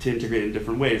to integrate in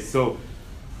different ways. So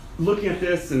looking at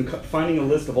this and finding a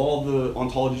list of all the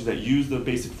ontologies that use the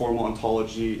basic formal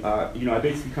ontology, I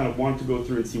basically kind of wanted to go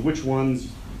through and see which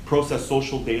ones process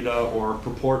social data or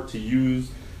purport to use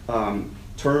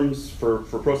terms for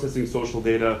processing social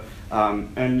data.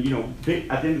 At the end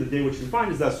of the day, what you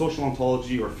find is that social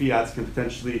ontology or fiats can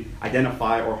potentially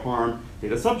identify or harm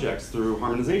data subjects through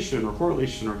harmonization or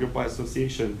correlation or guilt by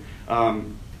association.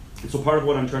 And so part of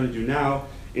what I'm trying to do now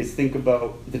is think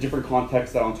about the different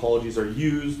contexts that ontologies are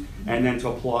used, and then to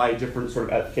apply different sort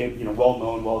of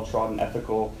well-known, well-trodden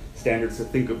ethical standards to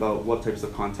think about what types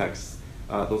of contexts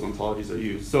those ontologies are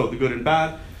used. So the good and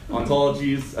bad,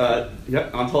 ontologies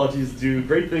do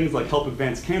great things like help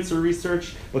advance cancer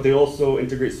research, but they also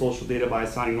integrate social data by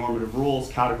assigning normative rules,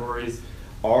 categories.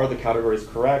 Are the categories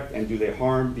correct, and do they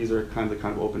harm? These are kind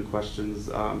of open questions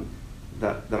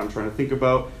that I'm trying to think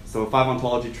about. So 5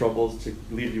 ontology troubles to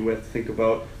leave you with. Think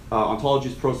about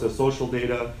ontologies process social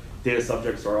data. Data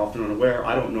subjects are often unaware.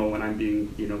 I don't know when I'm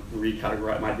being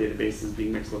recategorized. My database is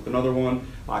being mixed with another one.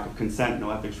 Lack of consent,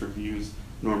 no ethics reviews,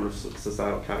 normative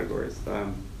societal categories.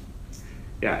 And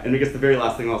I guess the very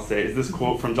last thing I'll say is this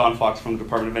quote from John Fox from the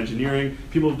Department of Engineering.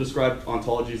 People have described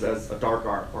ontologies as a dark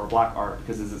art or a black art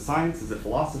because is it science? Is it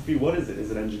philosophy? What is it? Is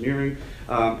it engineering?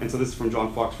 And so this is from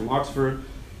John Fox from Oxford.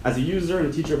 As a user and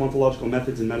a teacher of ontological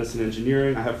methods in medicine and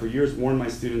engineering, I have for years warned my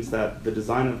students that the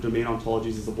design of domain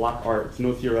ontologies is a black art with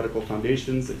no theoretical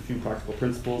foundations and few practical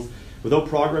principles. Without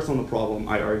progress on the problem,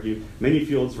 I argue, many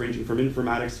fields ranging from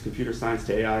informatics to computer science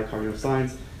to AI, cognitive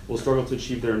science, will struggle to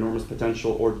achieve their enormous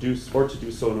potential or to do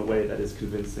so in a way that is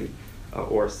convincing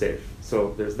or safe.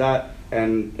 So there's that.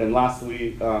 And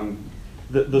lastly,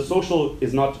 the social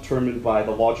is not determined by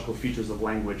the logical features of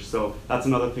language. So that's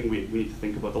another thing we need to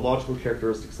think about. The logical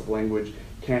characteristics of language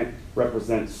can't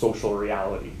represent social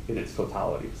reality in its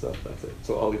totality. So that's it.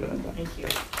 So I'll leave it at that. Thank you.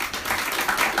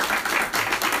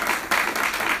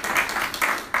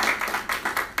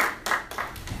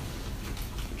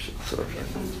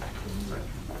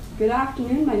 Good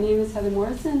afternoon, my name is Heather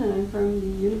Morrison and I'm from the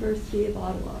University of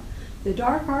Ottawa. The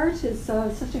dark art is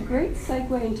such a great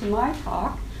segue into my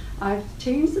talk. I've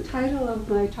changed the title of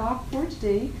my talk for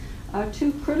today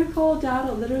to Critical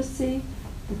Data Literacy,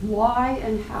 Why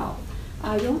and How.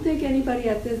 I don't think anybody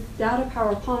at this Data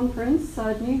Power conference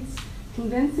needs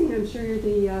convincing. I'm sure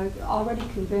you're already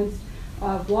convinced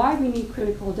of why we need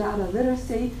critical data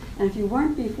literacy. And if you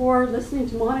weren't before listening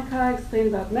to Monica explain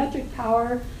about metric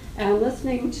power and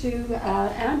listening to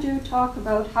Andrew talk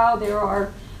about how there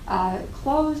are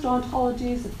closed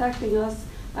ontologies affecting us,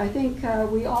 I think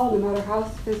we all, no matter how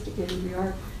sophisticated we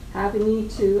are, have a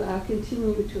need to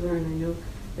continue to learn. I know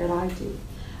that I do.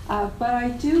 But I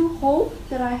do hope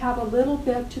that I have a little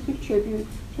bit to contribute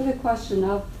to the question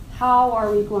of how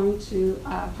are we going to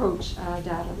approach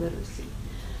data literacy.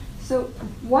 So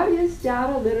what is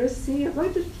data literacy? I've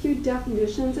looked at a few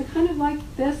definitions. I kind of like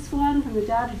this one from the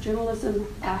Data Journalism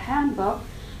Handbook,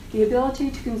 the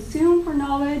ability to consume for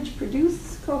knowledge,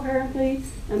 produce coherently,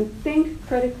 and think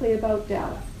critically about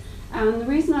data. And the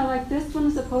reason I like this one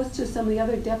as opposed to some of the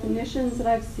other definitions that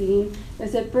I've seen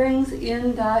is it brings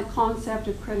in that concept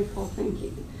of critical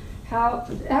thinking.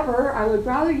 However, I would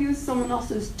rather use someone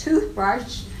else's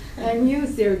toothbrush and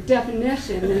use their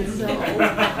definition. And so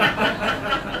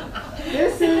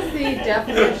this is the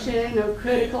definition of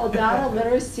critical data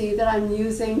literacy that I'm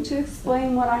using to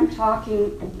explain what I'm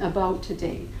talking about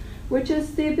today, which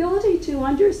is the ability to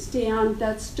understand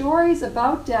that stories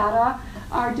about data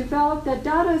are developed, that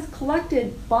data is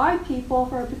collected by people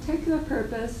for a particular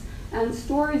purpose, and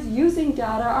stories using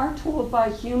data are told by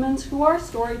humans who are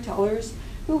storytellers,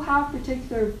 who have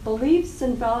particular beliefs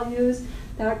and values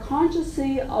that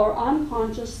consciously or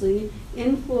unconsciously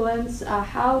influence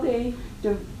how they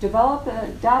develop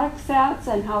data sets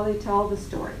and how they tell the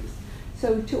stories.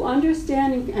 So to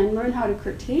understand and learn how to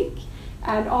critique,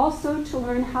 and also to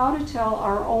learn how to tell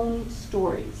our own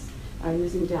stories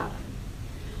using data.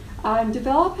 I'm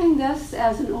developing this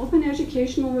as an open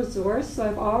educational resource, so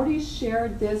I've already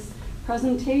shared this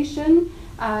presentation.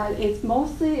 It's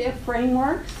mostly a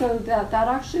framework, so that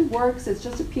actually works. It's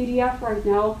just a PDF right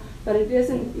now, but it is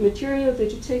a material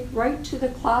that you take right to the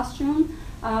classroom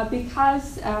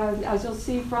because, as you'll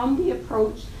see from the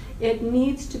approach, it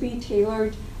needs to be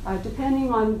tailored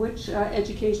depending on which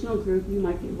educational group you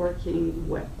might be working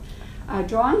with.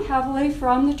 Drawing heavily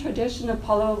from the tradition of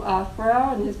Paulo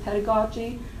Freire and his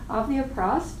pedagogy of the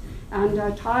oppressed, and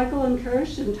Teigl and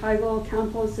Kirsch and Teigl,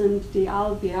 Campos, and de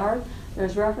Alvear,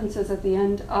 there's references at the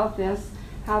end of this,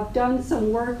 have done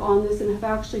some work on this and have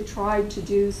actually tried to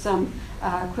do some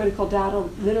critical data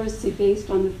literacy based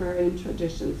on the Freirean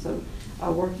tradition, so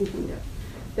working from there.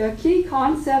 The key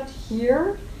concept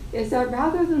here is that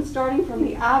rather than starting from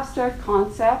the abstract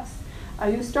concepts,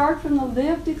 you start from the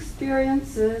lived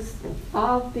experiences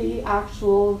of the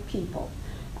actual people.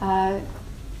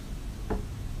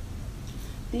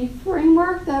 The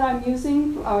framework that I'm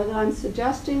using, or that I'm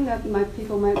suggesting that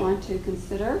people might want to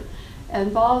consider,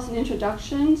 involves an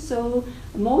introduction. So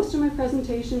most of my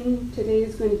presentation today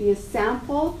is going to be a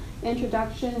sample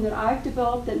introduction that I've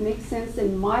developed that makes sense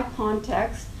in my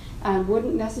context and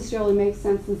wouldn't necessarily make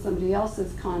sense in somebody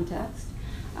else's context.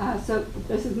 So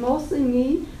this is mostly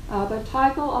me, but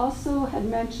Teigl also had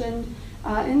mentioned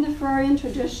in the Freirean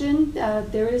tradition,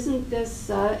 there isn't this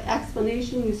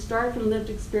explanation, you start from lived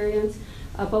experience,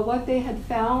 but what they had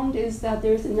found is that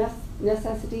there's a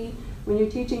necessity when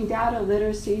you're teaching data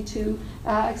literacy to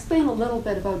explain a little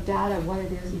bit about data, what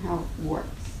it is and how it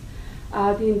works.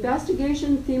 The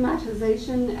investigation,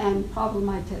 thematization, and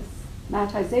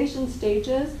problematization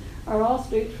stages are all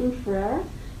straight from Freire,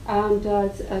 and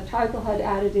Teigl had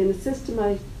added in a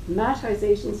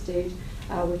systematization stage,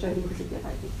 which I think is a good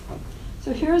idea.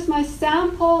 So here's my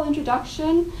sample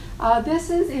introduction. This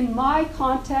is in my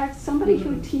context, somebody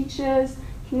who teaches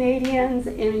Canadians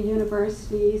in a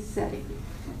university setting.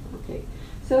 Okay,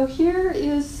 so here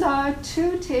is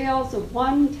two tales of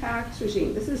one tax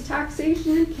regime. This is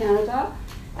taxation in Canada,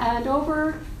 and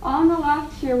over on the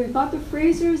left here we've got the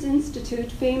Fraser's Institute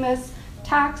famous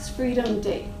Tax Freedom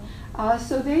Day.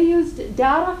 So they used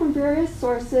data from various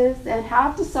sources and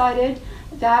have decided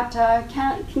that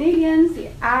Canadians, the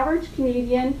average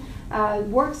Canadian,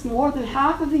 works more than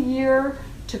half of the year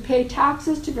to pay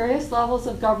taxes to various levels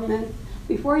of government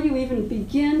before you even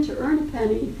begin to earn a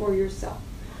penny for yourself.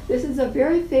 This is a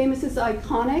very famous, it's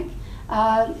iconic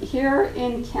here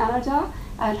in Canada,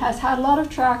 and has had a lot of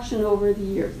traction over the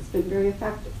years. It's been very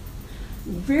effective.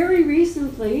 Very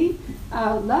recently,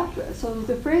 so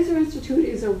the Fraser Institute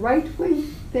is a right-wing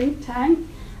think tank.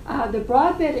 The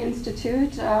Broadbent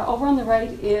Institute over on the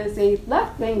right is a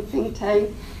left-wing think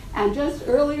tank, and just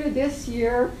earlier this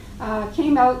year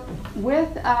came out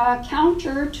with a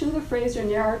counter to the Fraser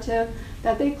narrative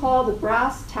that they call the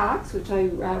brass tax, which I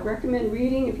recommend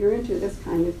reading if you're into this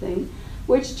kind of thing,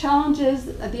 which challenges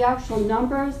the actual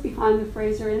numbers behind the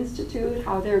Fraser Institute,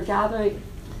 how they're gathering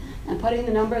and putting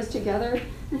the numbers together.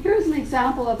 And here's an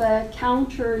example of a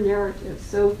counter narrative.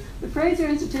 So the Fraser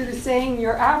Institute is saying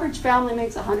your average family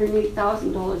makes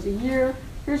 $108,000 a year.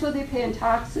 Here's what they pay in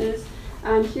taxes.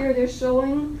 And here they're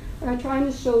trying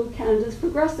to show Canada's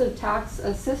progressive tax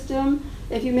system.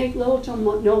 If you make little to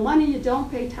no money, you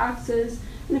don't pay taxes.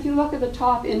 And if you look at the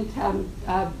top income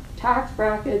tax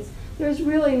brackets, there's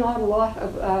really not a lot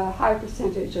of high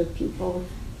percentage of people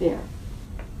there.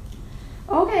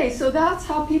 Okay, so that's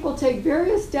how people take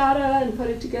various data and put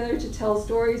it together to tell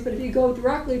stories. But if you go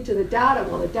directly to the data,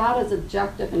 well, the data is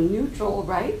objective and neutral,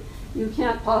 right? You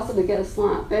can't possibly get a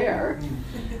slant there.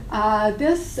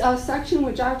 This section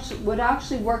would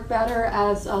actually work better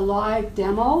as a live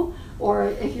demo, or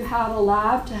if you have a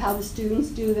lab, to have the students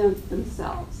do them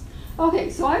themselves. Okay,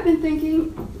 so I've been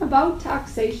thinking about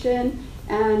taxation,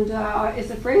 and is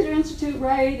the Fraser Institute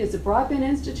right? Is the Broadbent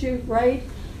Institute right?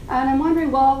 And I'm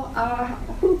wondering, well,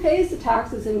 who pays the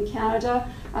taxes in Canada?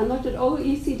 I looked at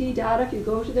OECD data. If you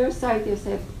go to their site, they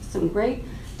have some great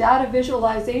data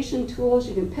visualization tools.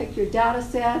 You can pick your data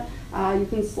set. You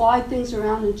can slide things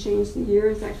around and change the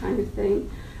years, that kind of thing.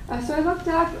 So I looked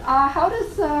at how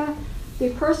does the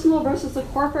personal versus the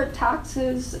corporate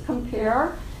taxes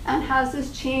compare, and has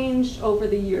this changed over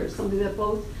the years, something that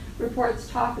both reports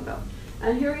talk about.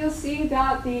 And here you'll see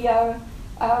that the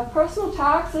personal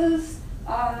taxes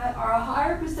are a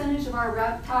higher percentage of our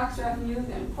tax revenue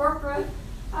than corporate,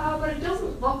 but it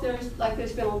doesn't look like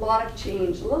there's been a lot of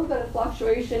change. A little bit of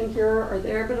fluctuation here or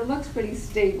there, but it looks pretty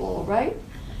stable, right?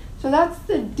 So that's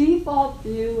the default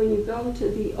view when you go to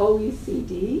the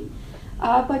OECD.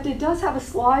 But it does have a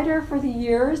slider for the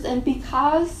years, and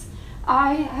because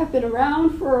I have been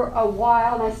around for a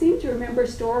while, and I seem to remember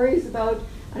stories about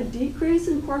a decrease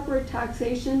in corporate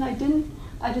taxation,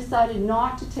 I decided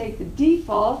not to take the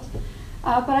default.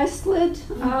 But I slid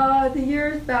the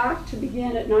years back to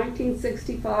begin at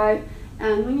 1965,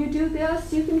 and when you do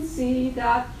this, you can see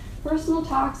that personal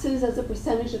taxes as a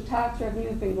percentage of tax revenue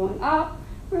have been going up,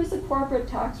 whereas the corporate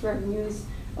tax revenues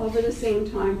over the same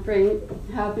time frame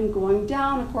have been going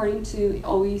down according to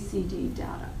OECD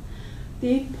data.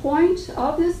 The point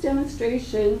of this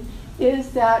demonstration is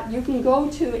that you can go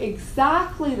to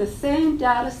exactly the same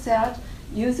data set,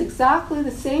 use exactly the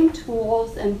same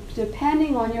tools, and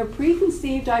depending on your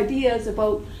preconceived ideas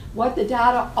about what the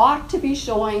data ought to be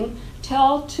showing,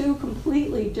 tell two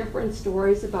completely different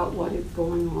stories about what is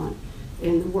going on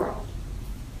in the world.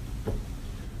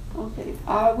 Okay,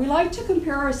 we like to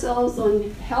compare ourselves on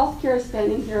healthcare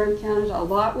spending here in Canada a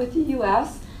lot with the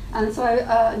US, and so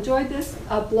I enjoyed this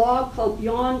blog called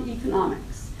Beyond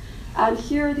Economics. And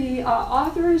here the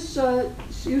author is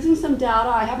using some data.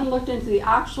 I haven't looked into the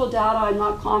actual data. I'm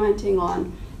not commenting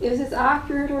on is this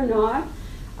accurate or not.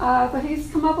 But he's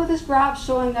come up with this graph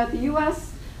showing that the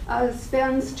US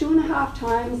spends 2.5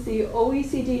 times the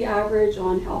OECD average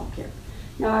on healthcare.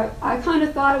 Now, I kind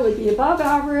of thought it would be above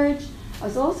average. I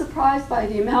was a little surprised by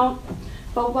the amount.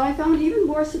 But what I found even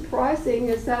more surprising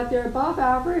is that they're above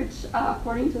average,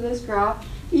 according to this graph,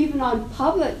 even on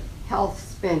public health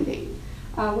spending.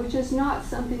 Which is not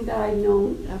something that I'd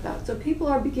known about. So people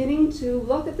are beginning to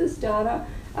look at this data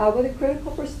with a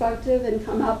critical perspective and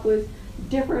come up with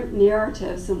different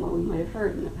narratives than what we might have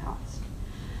heard in the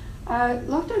past.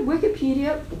 Looked at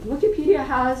Wikipedia. Wikipedia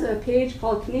has a page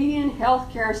called Canadian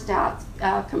Healthcare Stats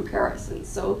Comparisons.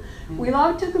 So we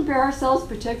like to compare ourselves,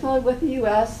 particularly with the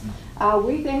US.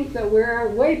 We think that we're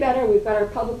way better. We've got our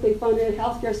publicly funded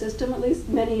healthcare system. At least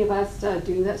many of us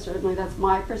do that. Certainly that's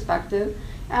my perspective.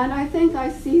 And I think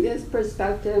I see this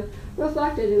perspective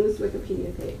reflected in this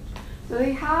Wikipedia page. So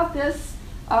they have this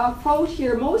quote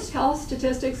here: most health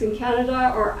statistics in Canada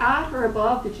are at or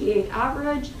above the G8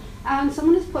 average. And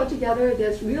someone has put together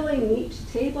this really neat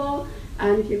table.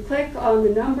 And if you click on the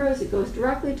numbers, it goes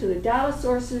directly to the data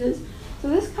sources. So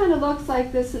this kind of looks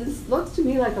to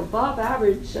me like above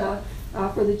average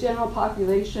for the general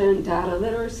population data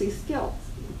literacy skills.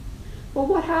 Well,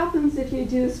 what happens if you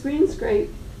do a screen scrape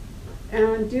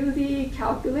and do the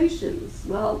calculations?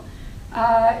 Well,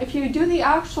 if you do the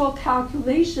actual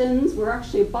calculations, we're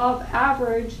actually above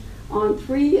average on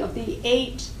 3 of the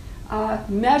 8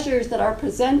 measures that are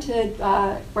presented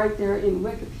right there in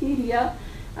Wikipedia,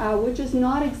 which is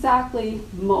not exactly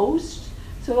most.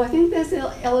 So I think this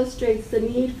illustrates the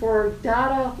need for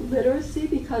data literacy,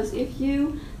 because if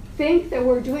you think that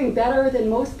we're doing better than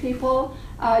most people,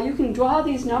 you can draw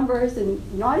these numbers and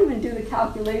not even do the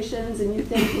calculations, and you're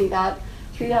thinking that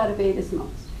 3 out of 8 is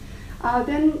most.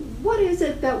 Then what is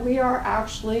it that we are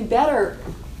actually better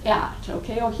at?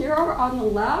 Okay, well, here on the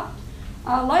left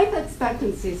Life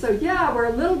expectancy. So yeah, we're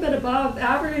a little bit above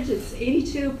average. It's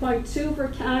 82.2 for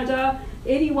Canada.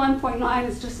 81.9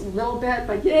 is just a little bit,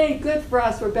 but yay, good for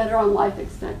us. We're better on life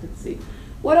expectancy.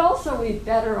 What else are we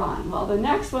better on? Well, the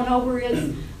next one over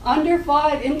is under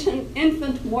 5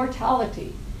 infant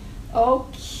mortality.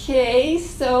 Okay,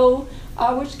 so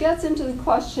which gets into the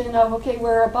question of, okay,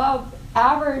 we're above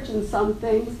average in some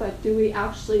things, but do we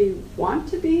actually want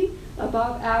to be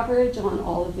above average on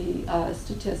all of the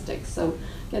statistics? So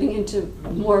getting into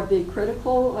more of the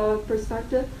critical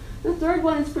perspective. The third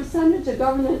one is percentage of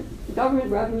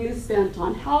government revenue spent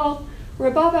on health. We're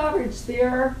above average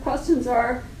there. Questions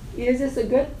are, is this a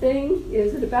good thing?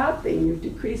 Is it a bad thing? You've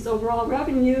decreased overall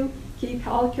revenue, keep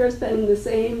healthcare spending the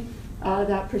same,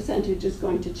 that percentage is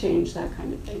going to change, that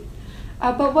kind of thing.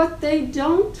 But what they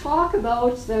don't talk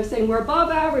about, they're saying we're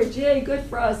above average, yay, good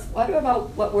for us. What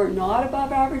about what we're not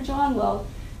above average on? Well,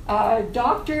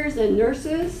 doctors and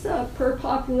nurses per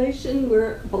population,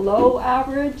 we're below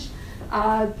average.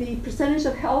 The percentage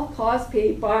of health costs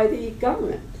paid by the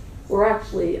government, we're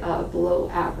actually below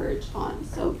average on.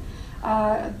 So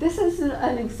this is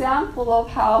an example of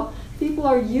how people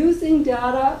are using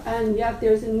data, and yet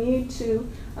there's a need to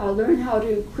learn how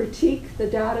to critique the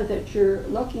data that you're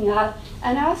looking at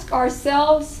and ask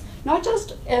ourselves, not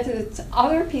just if it's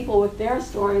other people with their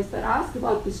stories, but ask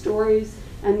about the stories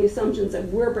and the assumptions that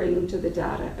we're bringing to the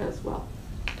data as well.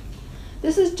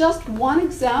 This is just one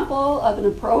example of an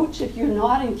approach. If you're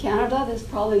not in Canada, this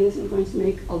probably isn't going to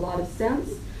make a lot of sense.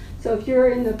 So if you're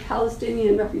in the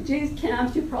Palestinian refugees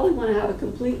camps, you probably want to have a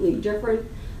completely different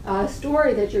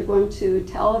story that you're going to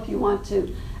tell if you want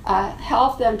to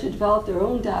help them to develop their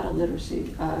own data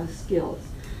literacy skills.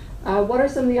 What are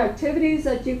some of the activities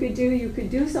that you could do? You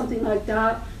could do something like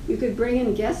that. You could bring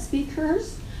in guest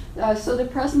speakers. So the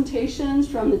presentations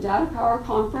from the Data Power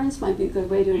Conference might be a good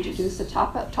way to introduce the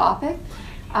topic.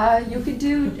 You could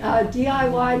do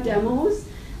DIY demos.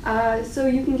 So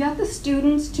you can get the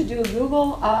students to do a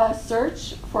Google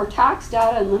search for tax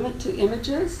data and limit to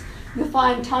images. You'll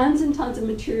find tons and tons of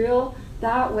material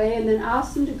that way, and then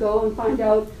ask them to go and find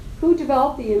out who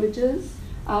developed the images,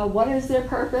 what is their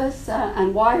purpose,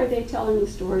 and why are they telling the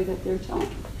story that they're telling.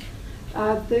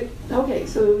 Okay,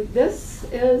 so this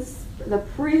is the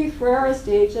pre-FRERA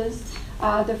stages.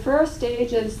 The first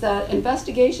stage is the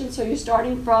investigation, so you're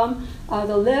starting from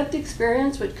the lived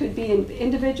experience, which could be in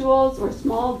individuals or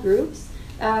small groups.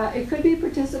 It could be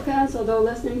participants, although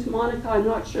listening to Monica, I'm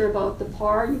not sure about the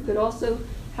PAR. You could also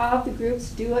have the groups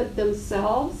do it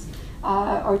themselves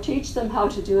or teach them how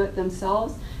to do it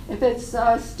themselves. If it's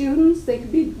students, they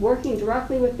could be working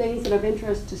directly with things that are of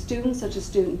interest to students, such as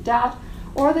student debt,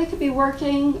 or they could be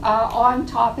working on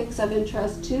topics of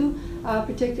interest to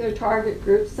particular target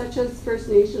groups, such as First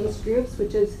Nations groups,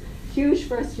 which is huge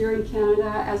for us here in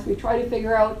Canada as we try to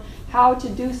figure out how to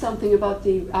do something about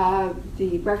the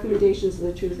recommendations of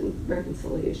the Truth and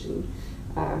Reconciliation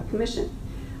Commission.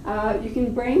 You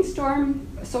can brainstorm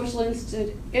social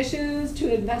issues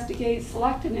to investigate,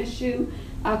 select an issue.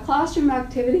 Classroom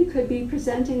activity could be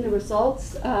presenting the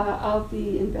results of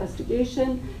the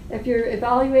investigation. If you're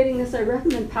evaluating this, I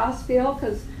recommend pass-fail,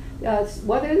 because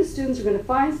whether the students are going to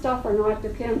find stuff or not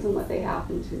depends on what they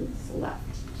happen to select.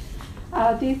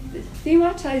 The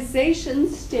thematization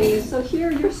stage, so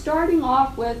here you're starting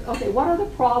off with, okay, what are the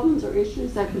problems or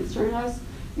issues that concern us?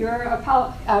 You're a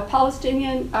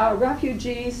Palestinian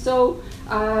refugee, so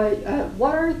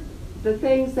what are the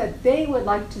things that they would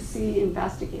like to see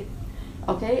investigated?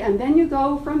 Okay, and then you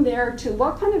go from there to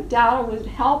what kind of data would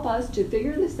help us to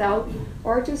figure this out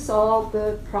or to solve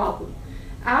the problem.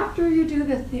 After you do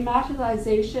the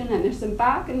thematization and there's some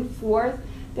back and forth,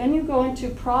 then you go into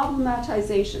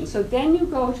problematization. So then you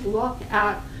go to look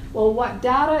at, well, what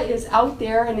data is out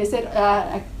there, and is it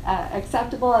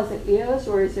acceptable as it is,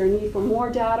 or is there a need for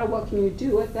more data? What can you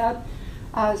do with that?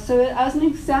 So as an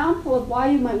example of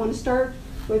why you might want to start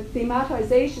with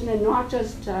thematization and not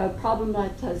just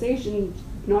problematization,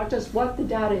 not just what the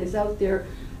data is out there.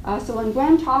 So when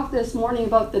Gwen talked this morning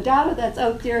about the data that's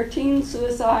out there, teen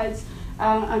suicides,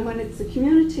 and when it's the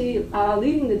community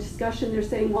leading the discussion, they're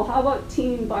saying, well, how about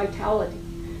teen vitality?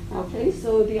 Okay,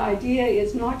 so the idea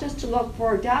is not just to look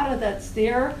for data that's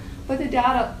there, but the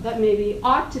data that maybe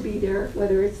ought to be there,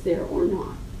 whether it's there or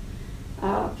not.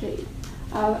 Okay.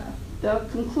 The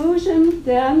conclusion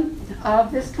then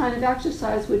of this kind of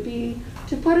exercise would be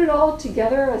to put it all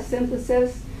together, a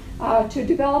synthesis, to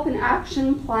develop an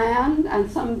action plan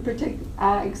and some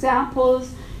particular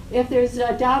examples. If there's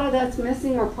data that's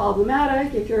missing or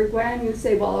problematic, if you're Gwen, you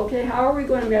say, well, okay, how are we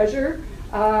going to measure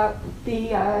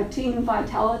the teen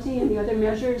vitality and the other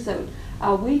measures that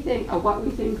we think what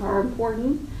we think are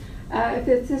important? If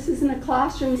this is in a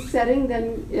classroom setting,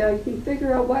 then you can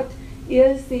figure out what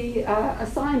is the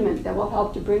assignment that will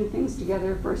help to bring things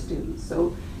together for students.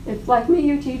 So if, like me,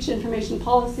 you teach information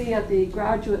policy at the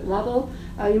graduate level,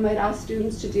 you might ask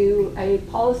students to do a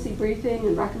policy briefing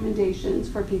and recommendations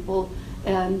for people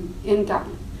in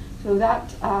government. So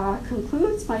that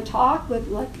concludes my talk with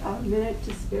like a minute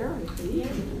to spare, I think.